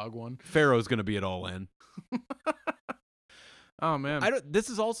assuming the dog one. Pharaoh's gonna be at All In. Oh man, this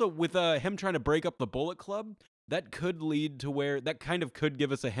is also with him trying to break up the Bullet Club. That could lead to where that kind of could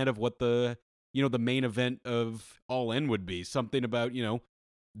give us a hint of what the main event of All In would be. Something about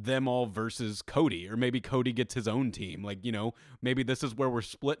them all versus Cody, or maybe Cody gets his own team. Like, maybe this is where we're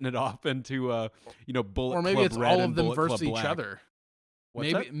splitting it off into Bullet or maybe Club it's Red all and of them Bullet versus Club each Black. other.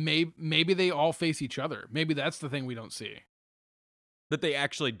 What's that? Maybe they all face each other. Maybe that's the thing we don't see. That they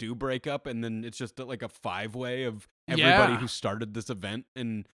actually do break up, and then it's just like a 5-way of everybody who started this event,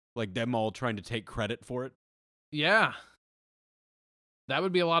 and like them all trying to take credit for it. Yeah, that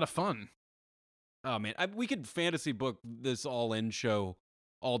would be a lot of fun. Oh man, we could fantasy book this All In show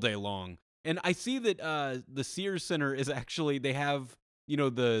all day long. And I see that the Sears Center is actually, they have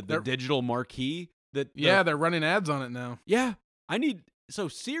the digital marquee that they're running ads on it now. Yeah, so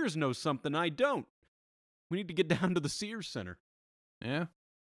Sears knows something I don't. We need to get down to the Sears Center. Yeah,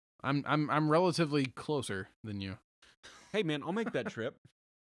 I'm relatively closer than you. Hey man, I'll make that trip.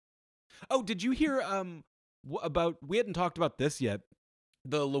 Oh, did you hear about, we hadn't talked about this yet,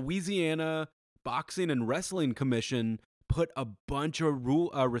 the Louisiana Boxing and Wrestling Commission put a bunch of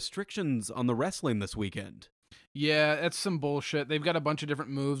restrictions on the wrestling this weekend. Yeah, that's some bullshit. They've got a bunch of different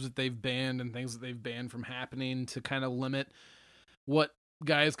moves that they've banned and things that they've banned from happening to kind of limit what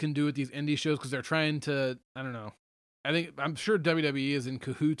guys can do at these indie shows, because they're trying to, I don't know. I'm sure WWE is in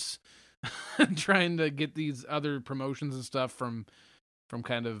cahoots trying to get these other promotions and stuff from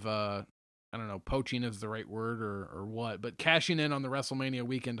kind of I don't know, poaching is the right word or what, but cashing in on the WrestleMania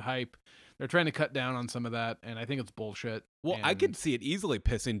weekend hype. They're trying to cut down on some of that, and I think it's bullshit. Well, I could see it easily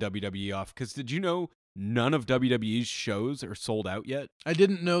pissing WWE off, because did you know none of WWE's shows are sold out yet? I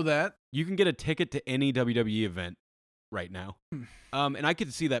didn't know that. You can get a ticket to any WWE event right now. And I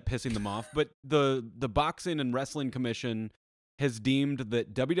could see that pissing them off, but the Boxing and Wrestling Commission has deemed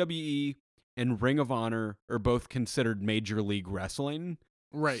that WWE and Ring of Honor are both considered Major League Wrestling.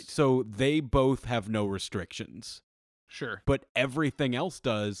 Right. So they both have no restrictions. Sure. But everything else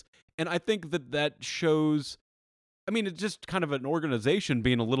does. And I think that shows, I mean, it's just kind of an organization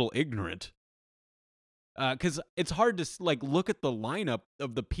being a little ignorant. Because it's hard to look at the lineup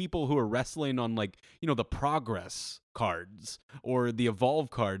of the people who are wrestling on the Progress cards or the Evolve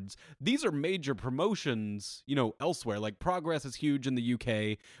cards. These are major promotions, elsewhere. Like Progress is huge in the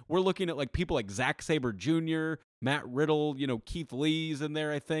UK. We're looking at people like Zack Sabre Jr., Matt Riddle, Keith Lee's in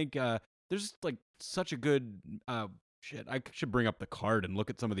there, I think. There's such a good shit. I should bring up the card and look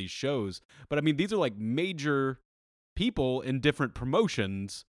at some of these shows. But I mean, these are major people in different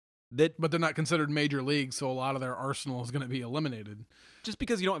promotions. But they're not considered major leagues, so a lot of their arsenal is going to be eliminated. Just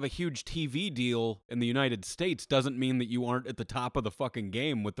because you don't have a huge TV deal in the United States doesn't mean that you aren't at the top of the fucking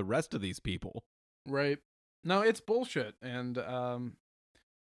game with the rest of these people. Right. No, it's bullshit. And I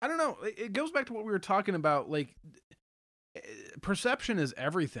don't know. It goes back to what we were talking about. Perception is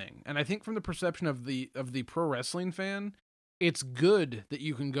everything. And I think from the perception of the pro wrestling fan, it's good that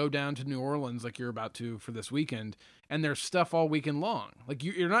you can go down to New Orleans like you're about to for this weekend, and there's stuff all weekend long.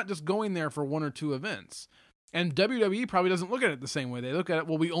 You're not just going there for one or two events. And WWE probably doesn't look at it the same way. They look at it,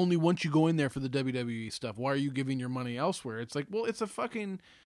 well, we only want you going there for the WWE stuff. Why are you giving your money elsewhere? It's well, it's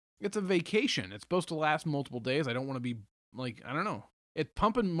a vacation. It's supposed to last multiple days. I don't want to be I don't know. It's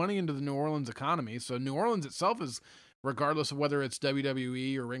pumping money into the New Orleans economy. So New Orleans itself is, regardless of whether it's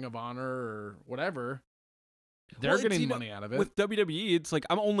WWE or Ring of Honor or whatever, they're getting money out of it. With WWE, it's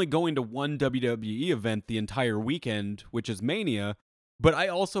I'm only going to one WWE event the entire weekend, which is Mania, But I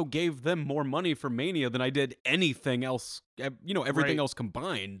also gave them more money for Mania than I did anything else, everything else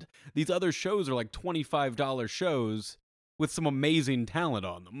combined. These other shows are like $25 shows with some amazing talent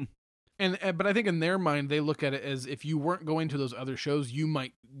on them. But I think in their mind, they look at it as if you weren't going to those other shows, you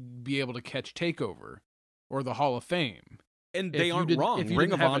might be able to catch TakeOver or the Hall of Fame. And they aren't wrong.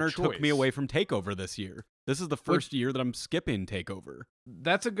 Ring of Honor took me away from TakeOver this year. This is the first year that I'm skipping TakeOver.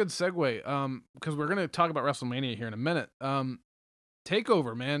 That's a good segue, because we're going to talk about WrestleMania here in a minute.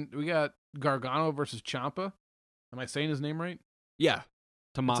 TakeOver, man. We got Gargano versus Ciampa. Am I saying his name right? Yeah.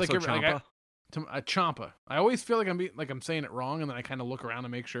 Tommaso Ciampa. Ciampa. I always feel like I'm saying it wrong, and then I kind of look around to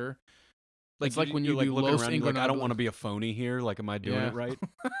make sure. It's like when you do Los Ingobernables. I don't want to be a phony here. Like, am I doing it right?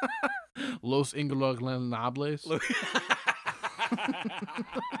 Los Ingobernables.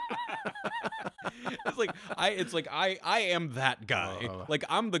 It's like I am that guy. Like,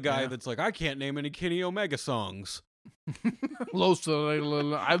 I'm the guy that's like, I can't name any Kenny Omega songs. Los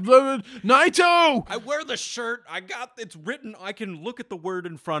Naito. I wear the shirt. It's written. I can look at the word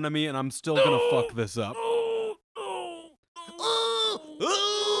in front of me, and I'm still gonna fuck this up.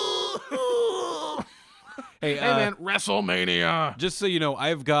 Hey man, WrestleMania. Just so you know,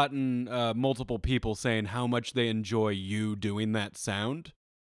 I've gotten multiple people saying how much they enjoy you doing that sound.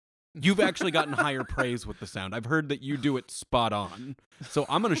 You've actually gotten higher praise with the sound. I've heard that you do it spot on. So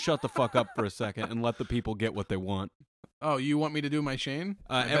I'm going to shut the fuck up for a second and let the people get what they want. Oh, you want me to do my Shane?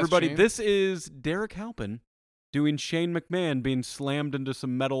 Everybody, Shane? This is Derrick Halpin doing Shane McMahon being slammed into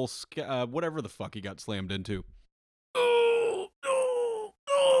some metal, whatever the fuck he got slammed into. Oh,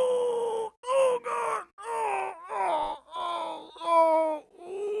 God.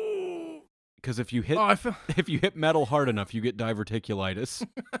 Because if you hit metal hard enough, you get diverticulitis.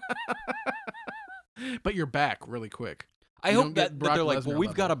 But you're back really quick. I hope that they're like, well,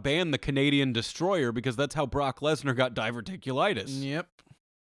 we've got to ban the Canadian Destroyer because that's how Brock Lesnar got diverticulitis. Yep.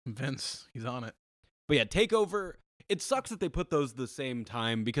 Vince, he's on it. But yeah, TakeOver, it sucks that they put those the same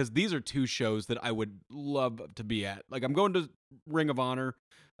time because these are two shows that I would love to be at. Like, I'm going to Ring of Honor,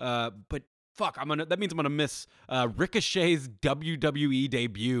 but fuck, that means I'm going to miss Ricochet's WWE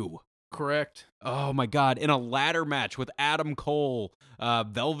debut. Correct. Oh my God! In a ladder match with Adam Cole,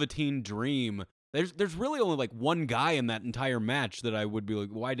 Velveteen Dream. There's really only like one guy in that entire match that I would be like,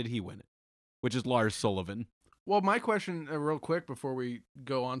 why did he win it? Which is Lars Sullivan. Well, my question, real quick, before we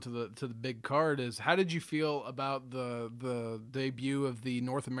go on to the big card, is how did you feel about the debut of the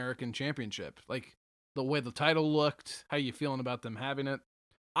North American Championship? Like the way the title looked. How you feeling about them having it?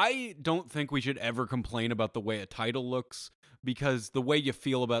 I don't think we should ever complain about the way a title looks. Because the way you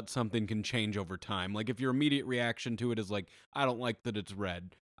feel about something can change over time. Like, if your immediate reaction to it is like, I don't like that it's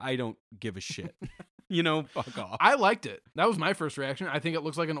red, I don't give a shit. Fuck off. I liked it. That was my first reaction. I think it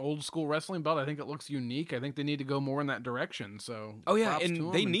looks like an old school wrestling belt. I think it looks unique. I think they need to go more in that direction. So, oh yeah,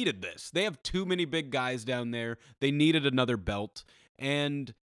 and they needed this. They have too many big guys down there. They needed another belt.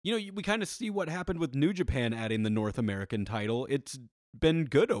 And, we kind of see what happened with New Japan adding the North American title. It's been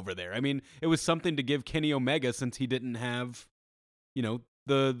good over there. I mean, it was something to give Kenny Omega since he didn't have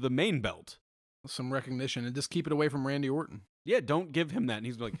the main belt. Some recognition, and just keep it away from Randy Orton. Yeah, don't give him that. And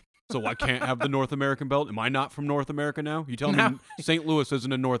he's like, so I can't have the North American belt? Am I not from North America now? You tell me St. Louis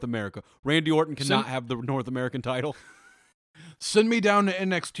isn't in North America. Randy Orton cannot have the North American title? Send me down to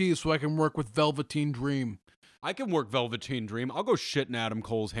NXT so I can work with Velveteen Dream. I can work Velveteen Dream. I'll go shit in Adam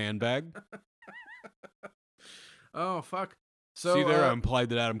Cole's handbag. Oh, fuck. So, see there, I implied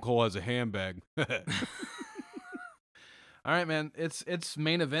that Adam Cole has a handbag. All right, man. It's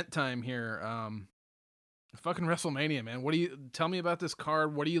main event time here. Fucking WrestleMania, man. Tell me about this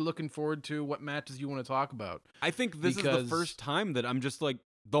card? What are you looking forward to? What matches you want to talk about? I think this is the first time that I'm just like,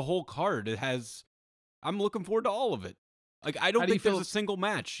 the whole card, I'm looking forward to all of it. Like, I don't think there's a single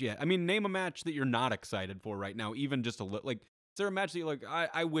match yet. I mean, name a match that you're not excited for right now, even just like, is there a match that you're like,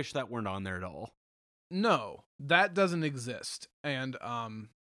 I wish that weren't on there at all? No, that doesn't exist. And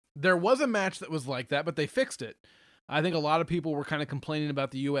there was a match that was like that, but they fixed it. I think a lot of people were kind of complaining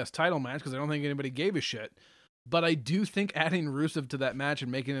about the U.S. title match because I don't think anybody gave a shit. But I do think adding Rusev to that match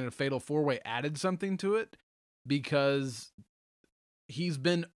and making it a fatal four-way added something to it because he's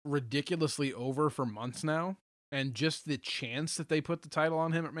been ridiculously over for months now. And just the chance that they put the title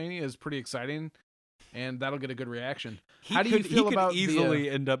on him at Mania is pretty exciting. And that'll get a good reaction. How do you feel about he could easily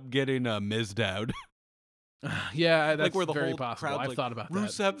end up getting Mizdowd. Yeah, that's like where the very whole possible. I've thought about that.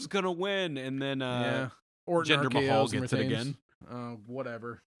 Rusev's gonna win, and then Orton Jinder Mahal gets it again.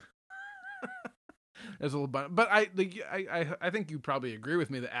 Whatever. There's a little, but I think you probably agree with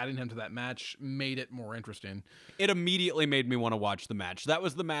me that adding him to that match made it more interesting. It immediately made me want to watch the match. That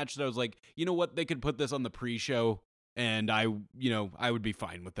was the match that I was like, you know what? They could put this on the pre-show and I would be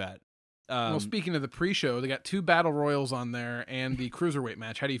fine with that. Well, speaking of the pre-show, they got 2 battle royals on there and the cruiserweight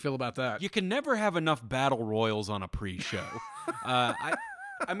match. How do you feel about that? You can never have enough battle royals on a pre-show.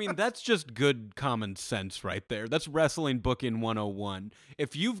 I mean, that's just good common sense right there. That's wrestling booking 101.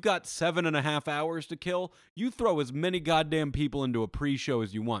 If you've got 7.5 hours to kill, you throw as many goddamn people into a pre-show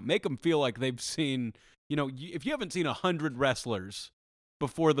as you want. Make them feel like they've seen, if you haven't seen 100 wrestlers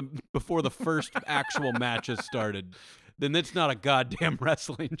before the first actual match has started, then it's not a goddamn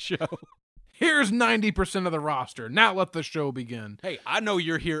wrestling show. Here's 90% of the roster. Now let the show begin. Hey, I know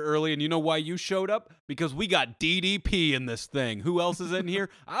you're here early, and you know why you showed up? Because we got DDP in this thing. Who else is in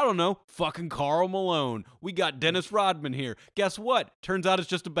here? I don't know. Fucking Karl Malone. We got Dennis Rodman here. Guess what? Turns out it's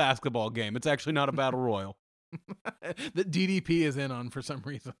just a basketball game. It's actually not a battle royal. That DDP is in on for some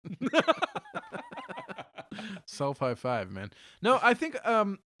reason. Self high five, man. No, I think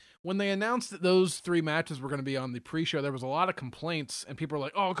when they announced that those 3 matches were going to be on the pre-show, there was a lot of complaints, and people were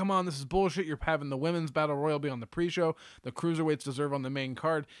like, oh, come on, this is bullshit. You're having the women's battle royal be on the pre-show. The cruiserweights deserve on the main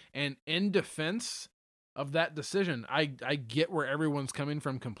card. And in defense of that decision, I get where everyone's coming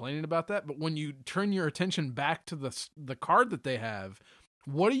from complaining about that, but when you turn your attention back to the card that they have,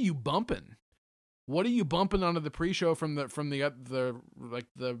 what are you bumping? What are you bumping onto the pre-show from the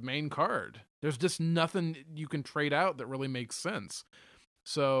main card? There's just nothing you can trade out that really makes sense.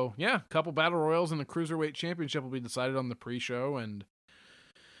 So, yeah, a couple battle royals and the cruiserweight championship will be decided on the pre-show, and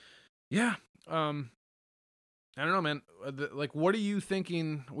yeah, I don't know, man. What are you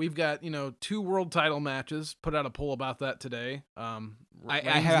thinking? We've got 2 world title matches. Put out a poll about that today. I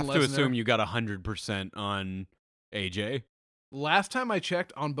have to assume you got 100% on AJ. Last time I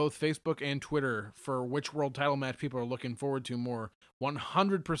checked on both Facebook and Twitter for which world title match people are looking forward to more,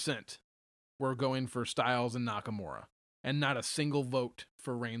 100% were going for Styles and Nakamura, and not a single vote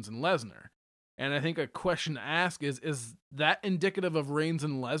for Reigns and Lesnar. And I think a question to ask is that indicative of Reigns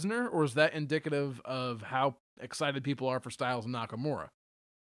and Lesnar, or is that indicative of how excited people are for Styles and Nakamura?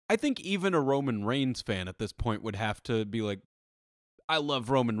 I think even a Roman Reigns fan at this point would have to be like, I love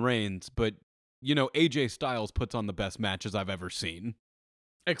Roman Reigns, but AJ Styles puts on the best matches I've ever seen.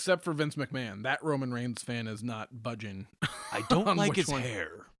 Except for Vince McMahon. That Roman Reigns fan is not budging. I don't like his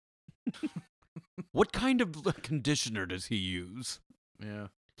hair. What kind of conditioner does he use? Yeah.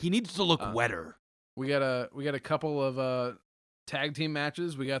 He needs to look wetter. We got a couple of tag team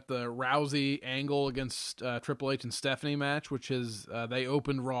matches. We got the Rousey Angle against Triple H and Stephanie match, which is they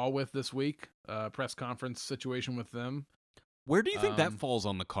opened Raw with this week. Press conference situation with them. Where do you think that falls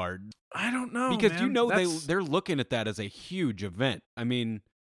on the card? I don't know, because man. they're looking at that as a huge event. I mean,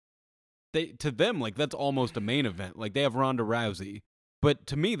 to them, like, that's almost a main event. Like, they have Ronda Rousey, but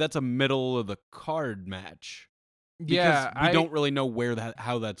to me, that's a middle of the card match. Because we don't really know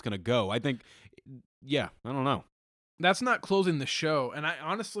how that's gonna go. I think, I don't know. That's not closing the show, and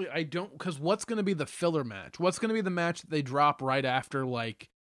I don't, because what's gonna be the filler match? What's gonna be the match that they drop right after, like,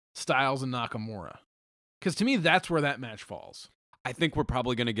 Styles and Nakamura? Because to me, that's where that match falls. I think we're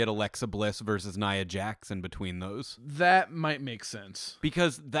probably going to get Alexa Bliss versus Nia Jax in between those. That might make sense.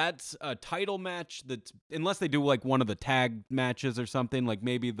 Because that's a title match that's, unless they do like one of the tag matches or something, like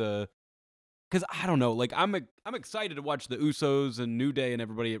maybe because I don't know, like I'm excited to watch the Usos and New Day and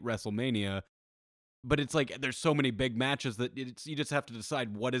everybody at WrestleMania, but it's like there's so many big matches that you just have to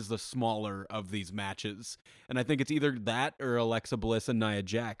decide what is the smaller of these matches. And I think it's either that or Alexa Bliss and Nia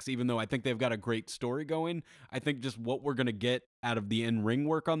Jax. Even though I think they've got a great story going, I think just what we're going to get out of the in-ring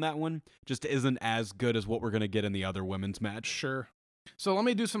work on that one just isn't as good as what we're going to get in the other women's match. Sure. So let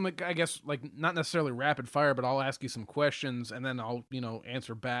me do some, I guess, like not necessarily rapid fire, but I'll ask you some questions and then I'll,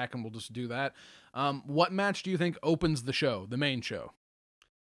 answer back and we'll just do that. What match do you think opens the show, the main show?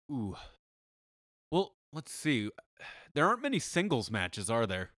 Ooh. Well, let's see. There aren't many singles matches, are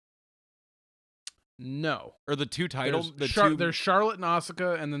there? No. Or the 2 titles? There's Charlotte and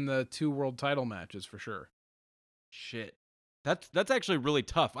Asuka, and then the 2 world title matches for sure. Shit. That's actually really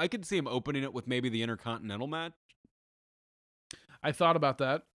tough. I could see him opening it with maybe the Intercontinental match. I thought about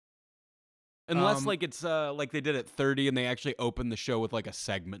that. Unless like it's like they did at 30 and they actually opened the show with like a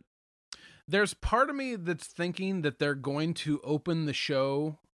segment. There's part of me that's thinking that they're going to open the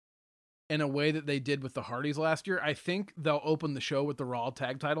show in a way that they did with the Hardys last year. I think they'll open the show with the Raw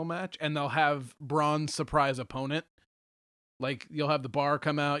tag title match, and they'll have Braun's surprise opponent. Like, you'll have the Bar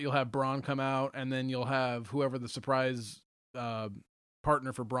come out, you'll have Braun come out, and then you'll have whoever the surprise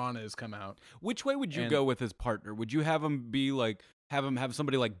partner for Braun is come out. Which way would you go with his partner? Would you have him be like, have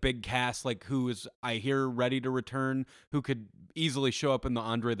somebody like Big Cass, like who is, I hear, ready to return, who could easily show up in the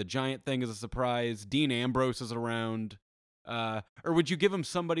Andre the Giant thing as a surprise? Dean Ambrose is around. Or would you give him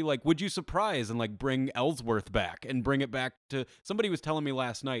somebody like, would you surprise and like bring Ellsworth back and bring it back to, somebody was telling me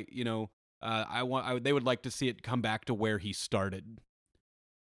last night, they would like to see it come back to where he started.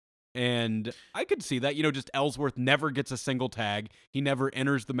 And I could see that, just Ellsworth never gets a single tag. He never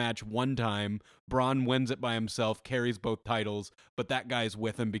enters the match one time. Braun wins it by himself, carries both titles, but that guy's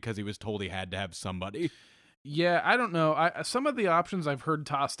with him because he was told he had to have somebody. Yeah, I don't know. Some of the options I've heard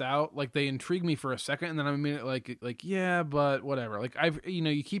tossed out, like they intrigue me for a second, and then I'm like yeah, but whatever. Like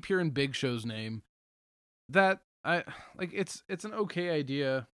you keep hearing Big Show's name. That it's an okay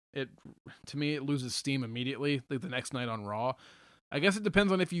idea. To me it loses steam immediately, like the next night on Raw. I guess it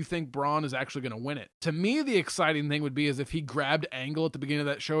depends on if you think Braun is actually going to win it. To me, the exciting thing would be is if he grabbed Angle at the beginning of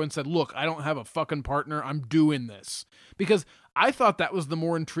that show and said, look, I don't have a fucking partner. I'm doing this. Because I thought that was the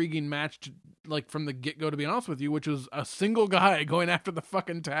more intriguing match, from the get-go, to be honest with you, which was a single guy going after the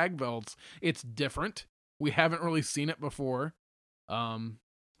fucking tag belts. It's different. We haven't really seen it before.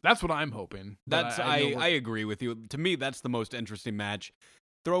 That's what I'm hoping. I agree with you. To me, that's the most interesting match.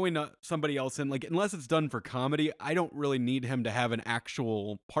 Throwing somebody else in, unless it's done for comedy, I don't really need him to have an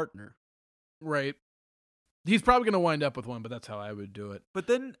actual partner. Right. He's probably going to wind up with one, but that's how I would do it. But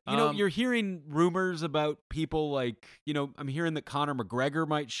then, you're hearing rumors about people I'm hearing that Conor McGregor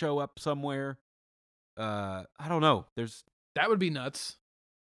might show up somewhere. I don't know. That would be nuts.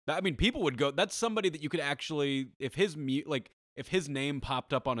 People would go, that's somebody that you could actually, if his name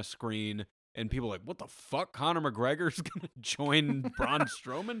popped up on a screen, and people are like, what the fuck? Conor McGregor's going to join Braun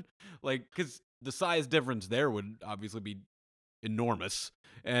Strowman? Because the size difference there would obviously be enormous.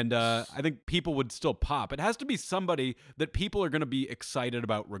 And I think people would still pop. It has to be somebody that people are going to be excited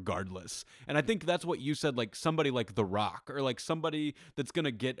about regardless. And I think that's what you said, somebody like The Rock, or somebody that's going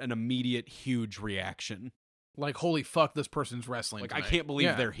to get an immediate huge reaction. Holy fuck, this person's wrestling tonight. I can't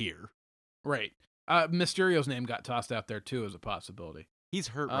believe they're here. Right. Mysterio's name got tossed out there, too, as a possibility. He's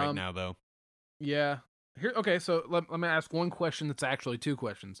hurt right now, though. Yeah. Okay, so let me ask one question that's actually two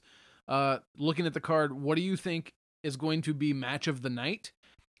questions. Looking at the card, what do you think is going to be match of the night?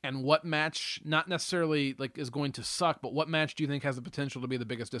 And what match, not necessarily is going to suck, but what match do you think has the potential to be the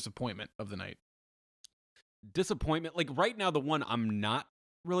biggest disappointment of the night? Disappointment? Right now, the one I'm not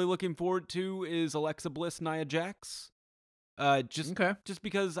really looking forward to is Alexa Bliss, Nia Jax. Just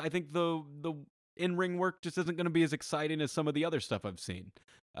because I think the in-ring work just isn't going to be as exciting as some of the other stuff I've seen.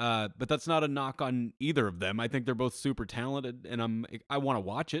 But that's not a knock on either of them. I think they're both super talented, and I want to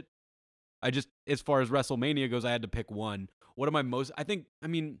watch it. As far as WrestleMania goes, I had to pick one. What am I most? I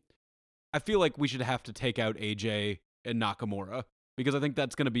feel like we should have to take out AJ and Nakamura, because I think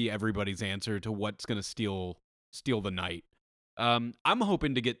that's going to be everybody's answer to what's going to steal the night. I'm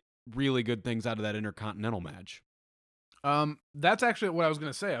hoping to get really good things out of that Intercontinental match. That's actually what I was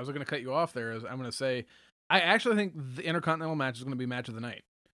going to say. I was going to cut you off there. I'm going to say, I actually think the Intercontinental match is going to be match of the night.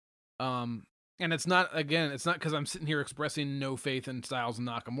 And it's not because I'm sitting here expressing no faith in Styles and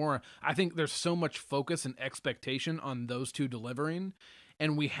Nakamura. I think there's so much focus and expectation on those two delivering,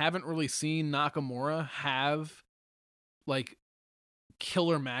 and we haven't really seen Nakamura have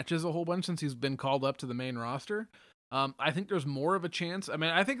killer matches a whole bunch since he's been called up to the main roster. I think there's more of a chance.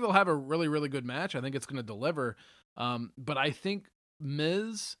 I think they'll have a really, really good match. I think it's going to deliver. But I think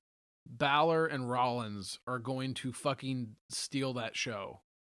Miz, Balor, and Rollins are going to fucking steal that show.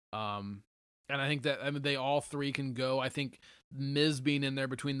 And I think that they all three can go. I think Miz being in there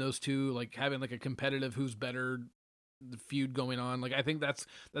between those two, having a competitive who's better feud going on. I think that's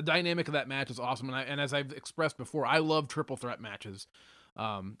the dynamic of that match is awesome. And as I've expressed before, I love triple threat matches.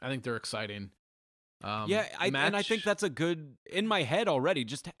 I think they're exciting. And I think that's a good, in my head already,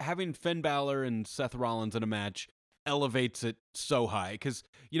 just having Finn Balor and Seth Rollins in a match elevates it so high, because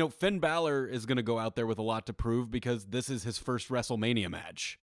Finn Balor is going to go out there with a lot to prove, because this is his first WrestleMania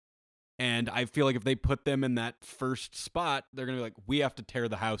match, and I feel like if they put them in that first spot, they're going to be we have to tear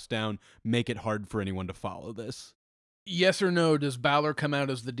the house down, make it hard for anyone to follow this. Yes or no, does Balor come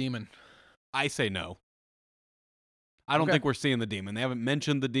out as the Demon? I say no. I don't think we're seeing the Demon. They haven't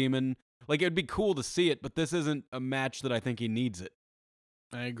mentioned the Demon. It'd be cool to see it, but this isn't a match that I think he needs it.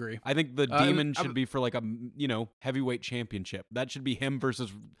 I agree. I think the Demon should be for a heavyweight championship. That should be him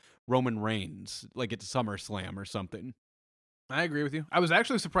versus Roman Reigns, at SummerSlam or something. I agree with you. I was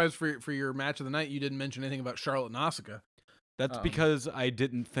actually surprised for your match of the night you didn't mention anything about Charlotte and Asuka. That's because I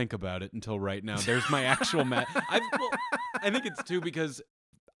didn't think about it until right now. There's my actual match. I think it's too because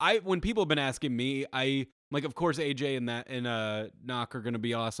when people have been asking me, of course AJ and Knock are going to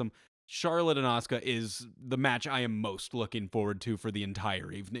be awesome. Charlotte and Asuka is the match I am most looking forward to for the entire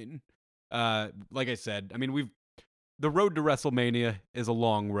evening. Like I said, the road to WrestleMania is a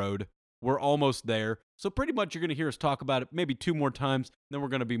long road. We're almost there. So pretty much you're going to hear us talk about it maybe 2 more times, then we're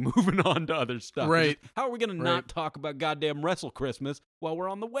going to be moving on to other stuff. Right. How are we going to Right. not talk about goddamn Wrestle Christmas while we're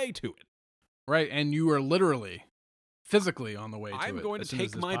on the way to it? Right, and you are literally, physically on the way to it. I'm going as to soon as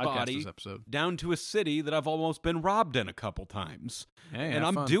take this my podcast body is episode. down to a city that I've almost been robbed in a couple times. Hey, and have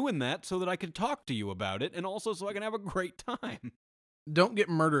I'm fun. doing that so that I can talk to you about it and also so I can have a great time. Don't get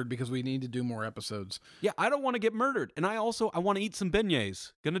murdered because we need to do more episodes. Yeah, I don't want to get murdered. And I want to eat some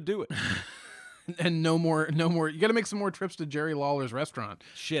beignets. Gonna do it. And no more. You got to make some more trips to Jerry Lawler's restaurant.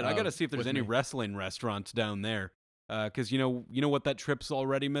 Shit, I got to see if there's with any me. wrestling restaurants down there. Because you know what that trip's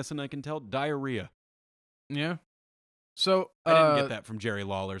already missing, I can tell? Diarrhea. Yeah. So I didn't get that from Jerry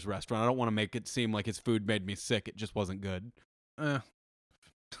Lawler's restaurant. I don't want to make it seem like his food made me sick. It just wasn't good.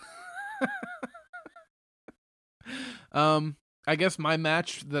 I guess my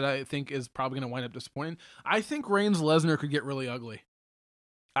match that I think is probably going to wind up disappointing. I think Reigns Lesnar could get really ugly.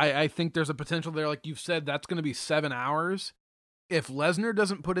 I think there's a potential there. Like you've said, that's going to be 7 hours. If Lesnar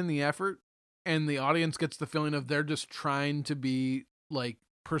doesn't put in the effort and the audience gets the feeling of they're just trying to be like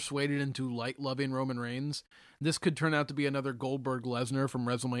persuaded into loving Roman Reigns, this could turn out to be another Goldberg Lesnar from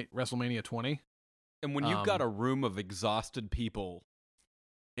WrestleMania 20. And when you've got a room of exhausted people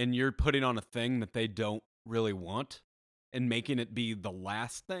and you're putting on a thing that they don't really want and making it be the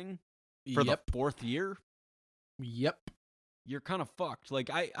last thing for the 4th year, Yep. you're kind of fucked. Like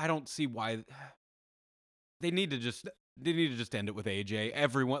I don't see why they need to just end it with AJ.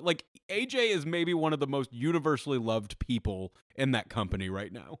 Everyone, like AJ is maybe one of the most universally loved people in that company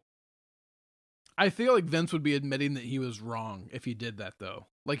right now. I feel like Vince would be admitting that he was wrong if he did that, though.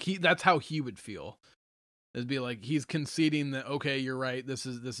 Like that's how he would feel. It'd be like he's conceding that, okay, you're right. This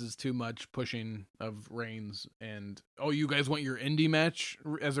is too much pushing of Reigns, and you guys want your indie match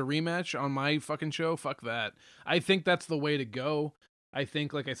as a rematch on my fucking show? Fuck that. I think that's the way to go. I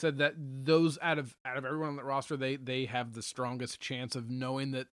think, like I said, that those out of everyone on the roster, they have the strongest chance of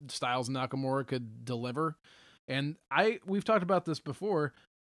knowing that Styles and Nakamura could deliver. And we've talked about this before.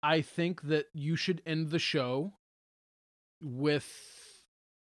 I think that you should end the show with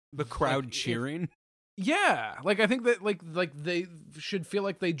the crowd cheering. Yeah, like I think that like they should feel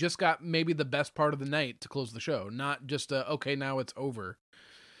like they just got maybe the best part of the night to close the show, not just okay, now it's over.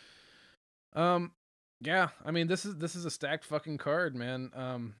 Yeah, I mean this is a stacked fucking card,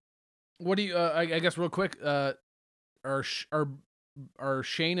 man. What do you? I guess real quick, are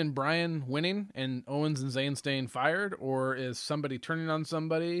Shane and Bryan winning and Owens and Zayn staying fired, or is somebody turning on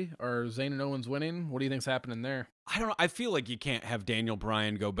somebody? Or Zayn and Owens winning? What do you think's happening there? I don't know. I feel like you can't have Daniel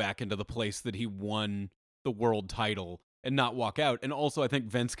Bryan go back into the place that he won the world title and not walk out. And also, I think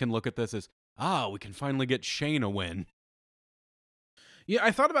Vince can look at this as, we can finally get Shane a win. Yeah,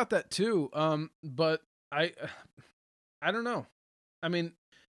 I thought about that too. But I don't know. I mean,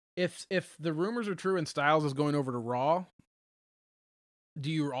 if the rumors are true and Styles is going over to Raw,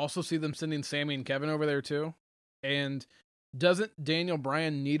 do you also see them sending Sammy and Kevin over there too? And doesn't Daniel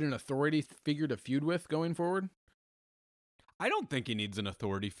Bryan need an authority figure to feud with going forward? I don't think he needs an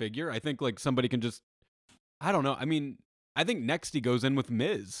authority figure. I think like somebody can just, I don't know. I mean, I think next he goes in with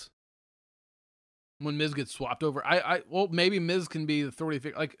Miz. When Miz gets swapped over, well, maybe Miz can be the authority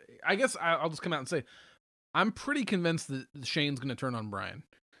figure. Like, I guess I'll just come out and say, I'm pretty convinced that Shane's going to turn on Bryan.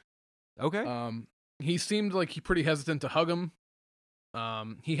 Okay. He seemed like he pretty hesitant to hug him.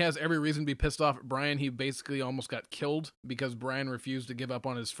 He has every reason to be pissed off at Bryan. He basically almost got killed because Bryan refused to give up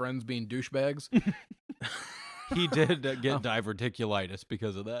on his friends being douchebags. He did get diverticulitis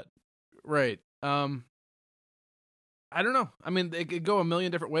because of that. Right. I don't know. I mean, it could go a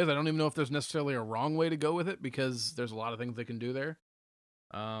million different ways. I don't even know if there's necessarily a wrong way to go with it because there's a lot of things they can do there.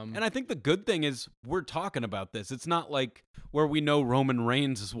 And I think the good thing is we're talking about this. It's not like where we know Roman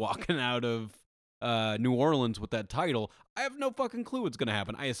Reigns is walking out of New Orleans with that title. I have no fucking clue what's going to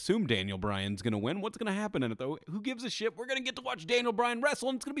happen. I assume Daniel Bryan's going to win. What's going to happen in it, though? Who gives a shit? We're going to get to watch Daniel Bryan wrestle,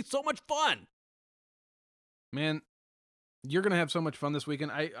 and it's going to be so much fun. Man, you're going to have so much fun this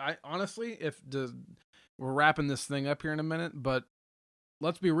weekend. I honestly, we're wrapping this thing up here in a minute, but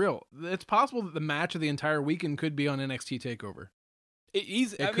let's be real. It's possible that the match of the entire weekend could be on NXT TakeOver.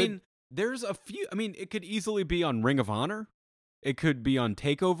 There's a few. I mean, it could easily be on Ring of Honor. It could be on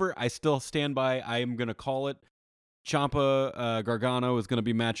TakeOver. I still stand by. I am going to call it. Ciampa Gargano is going to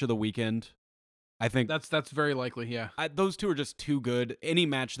be match of the weekend. I think that's very likely. Yeah, those two are just too good. Any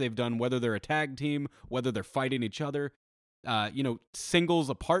match they've done, whether they're a tag team, whether they're fighting each other, singles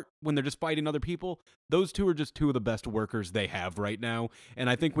apart when they're just fighting other people, those two are just two of the best workers they have right now. And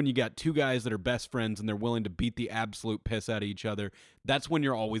I think when you got two guys that are best friends and they're willing to beat the absolute piss out of each other, that's when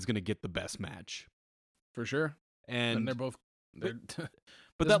you're always going to get the best match. For sure. And they're both.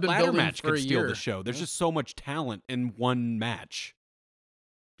 But This has that been ladder building match for could a steal year. the show. There's Yeah. just so much talent in one match.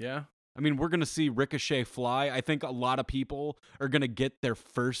 Yeah. I mean, we're going to see Ricochet fly. I think a lot of people are going to get their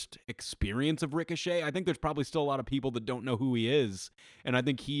first experience of Ricochet. I think there's probably still a lot of people that don't know who he is, and I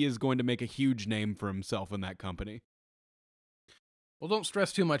think he is going to make a huge name for himself in that company. Well, don't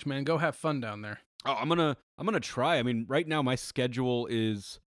stress too much, man. Go have fun down there. Oh, I'm gonna try. I mean, right now my schedule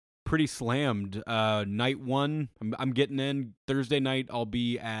is pretty slammed. Night one, I'm getting in Thursday night. I'll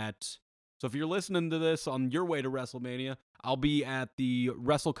be at. So if you're listening to this on your way to WrestleMania, I'll be at the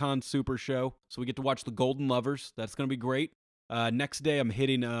WrestleCon Super Show. So we get to watch the Golden Lovers. That's gonna be great. Next day, I'm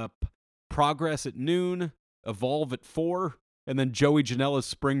hitting up Progress at noon, Evolve at 4, and then Joey Janela's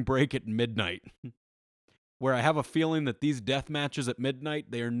Spring Break at midnight. Where I have a feeling that these death matches at midnight,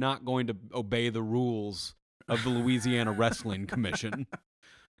 they are not going to obey the rules of the Louisiana Wrestling Commission.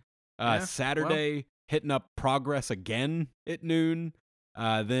 Saturday, hitting up Progress again at noon.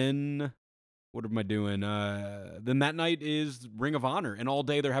 Then, what am I doing? Then that night is Ring of Honor, and all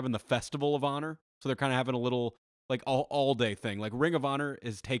day they're having the Festival of Honor. So they're kind of having a little, like, all day thing. Like, Ring of Honor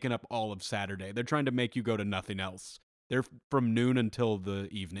is taking up all of Saturday. They're trying to make you go to nothing else. They're from noon until the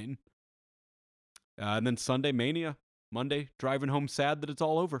evening. And then Sunday, Mania. Monday, driving home sad that it's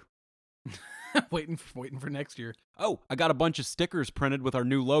all over. waiting for next year. Oh, I got a bunch of stickers printed with our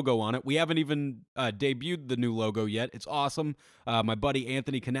new logo on it. We haven't even debuted the new logo yet. It's awesome. My buddy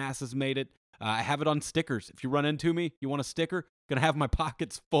Anthony Canassis made it. I have it on stickers. If you run into me, you want a sticker? Gonna have my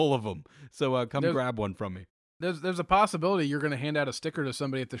pockets full of them. So come grab one from me. There's a possibility you're going to hand out a sticker to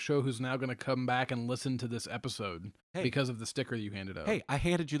somebody at the show who's now going to come back and listen to this episode because of the sticker you handed out. Hey, I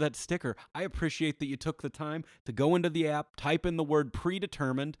handed you that sticker. I appreciate that you took the time to go into the app, type in the word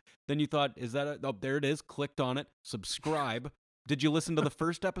predetermined. Then you thought, oh, there it is. Clicked on it. Subscribe. Did you listen to the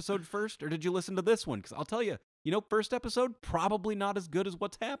first episode first, or did you listen to this one? Because I'll tell you, first episode, probably not as good as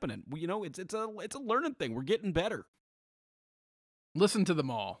what's happening. It's a learning thing. We're getting better. Listen to them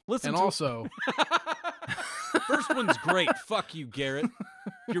all. Also... First one's great. Fuck you, Garrett.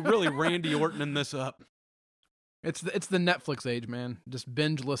 You're really Randy Ortoning this up. It's the Netflix age, man. Just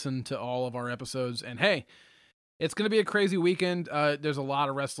binge listen to all of our episodes. And hey, it's going to be a crazy weekend. There's a lot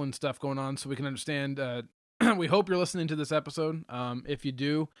of wrestling stuff going on, so we can understand. We hope you're listening to this episode. If you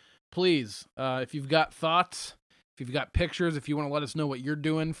do, please, if you've got thoughts, if you've got pictures, if you want to let us know what you're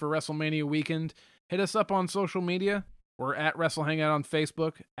doing for WrestleMania weekend, hit us up on social media. We're at Wrestle Hangout on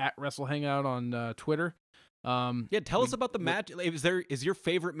Facebook, at Wrestle Hangout on Twitter. Tell us about the match. Is your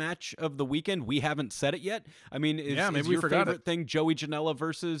favorite match of the weekend? We haven't said it yet. I mean, is your favorite thing Joey Janela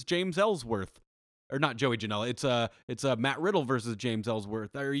versus James Ellsworth? Or not Joey Janela. It's Matt Riddle versus James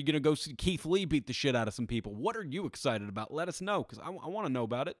Ellsworth. Are you gonna go see Keith Lee beat the shit out of some people? What are you excited about? Let us know, because I want to know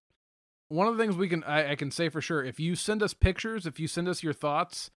about it. One of the things I can say for sure, if you send us pictures, if you send us your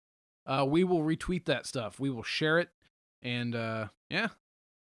thoughts, we will retweet that stuff. We will share it, and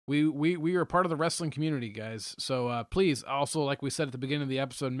We are part of the wrestling community, guys. So please, also, like we said at the beginning of the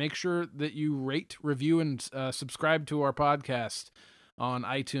episode, make sure that you rate, review, and subscribe to our podcast on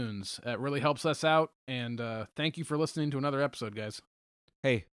iTunes. It really helps us out, and thank you for listening to another episode, guys.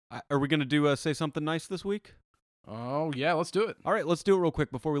 Hey, are we going to do Say Something Nice this week? Oh, yeah, let's do it. All right, let's do it real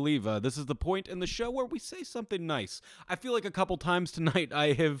quick before we leave. This is the point in the show where we say something nice. I feel like a couple times tonight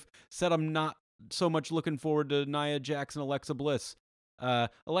I have said I'm not so much looking forward to Nia Jax and Alexa Bliss.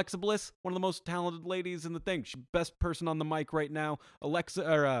 Alexa Bliss, one of the most talented ladies in the thing. She's best person on the mic right now.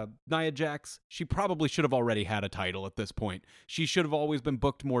 Nia Jax, she probably should have already had a title at this point. She should have always been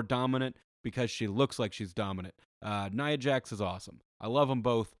booked more dominant because she looks like she's dominant. Nia Jax is awesome. I love them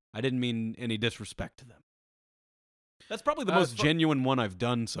both. I didn't mean any disrespect to them. That's probably the most genuine one I've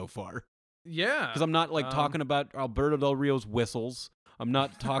done so far. Yeah. Because I'm not talking about Alberto Del Rio's whistles. I'm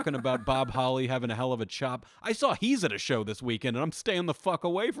not talking about Bob Holly having a hell of a chop. I saw he's at a show this weekend, and I'm staying the fuck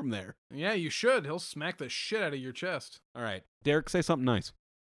away from there. Yeah, you should. He'll smack the shit out of your chest. All right. Derrick, say something nice.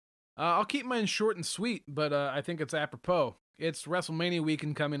 I'll keep mine short and sweet, but I think it's apropos. It's WrestleMania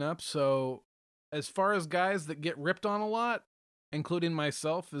weekend coming up, so as far as guys that get ripped on a lot, including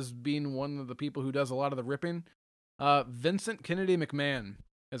myself as being one of the people who does a lot of the ripping, Vincent Kennedy McMahon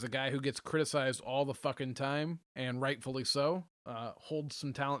is a guy who gets criticized all the fucking time, and rightfully so. Holds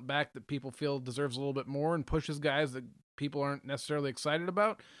some talent back that people feel deserves a little bit more and pushes guys that people aren't necessarily excited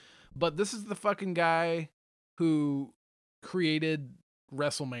about. But this is the fucking guy who created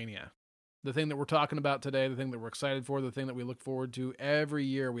WrestleMania. The thing that we're talking about today, the thing that we're excited for, the thing that we look forward to. Every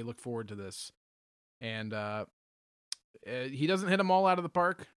year we look forward to this. And he doesn't hit them all out of the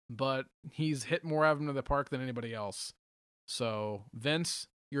park, but he's hit more out of them to the park than anybody else. So, Vince,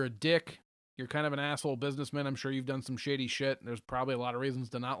 you're a dick. You're kind of an asshole businessman. I'm sure you've done some shady shit. There's probably a lot of reasons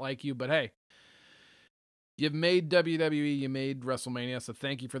to not like you, but hey, you've made WWE, you made WrestleMania, so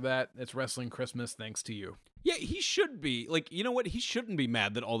thank you for that. It's Wrestling Christmas thanks to you. Yeah, he should be. Like, you know what? He shouldn't be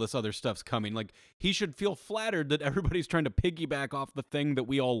mad that all this other stuff's coming. Like, he should feel flattered that everybody's trying to piggyback off the thing that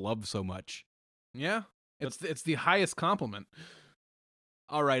we all love so much. Yeah, it's the highest compliment.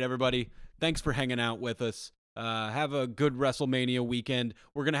 All right, everybody. Thanks for hanging out with us. Have a good WrestleMania weekend.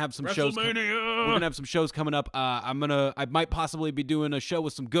 We're gonna have some shows. We're gonna have some shows coming up. I might possibly be doing a show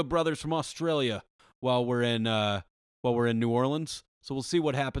with some good brothers from Australia while we're in New Orleans. So we'll see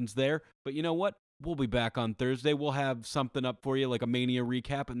what happens there. But you know what? We'll be back on Thursday. We'll have something up for you, like a Mania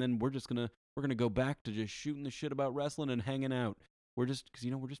recap, and then we're gonna go back to just shooting the shit about wrestling and hanging out. We're just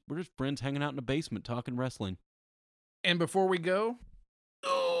we're just friends hanging out in a basement talking wrestling. And before we go,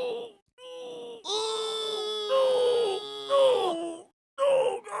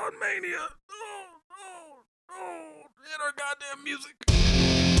 God Mania, hit our goddamn music.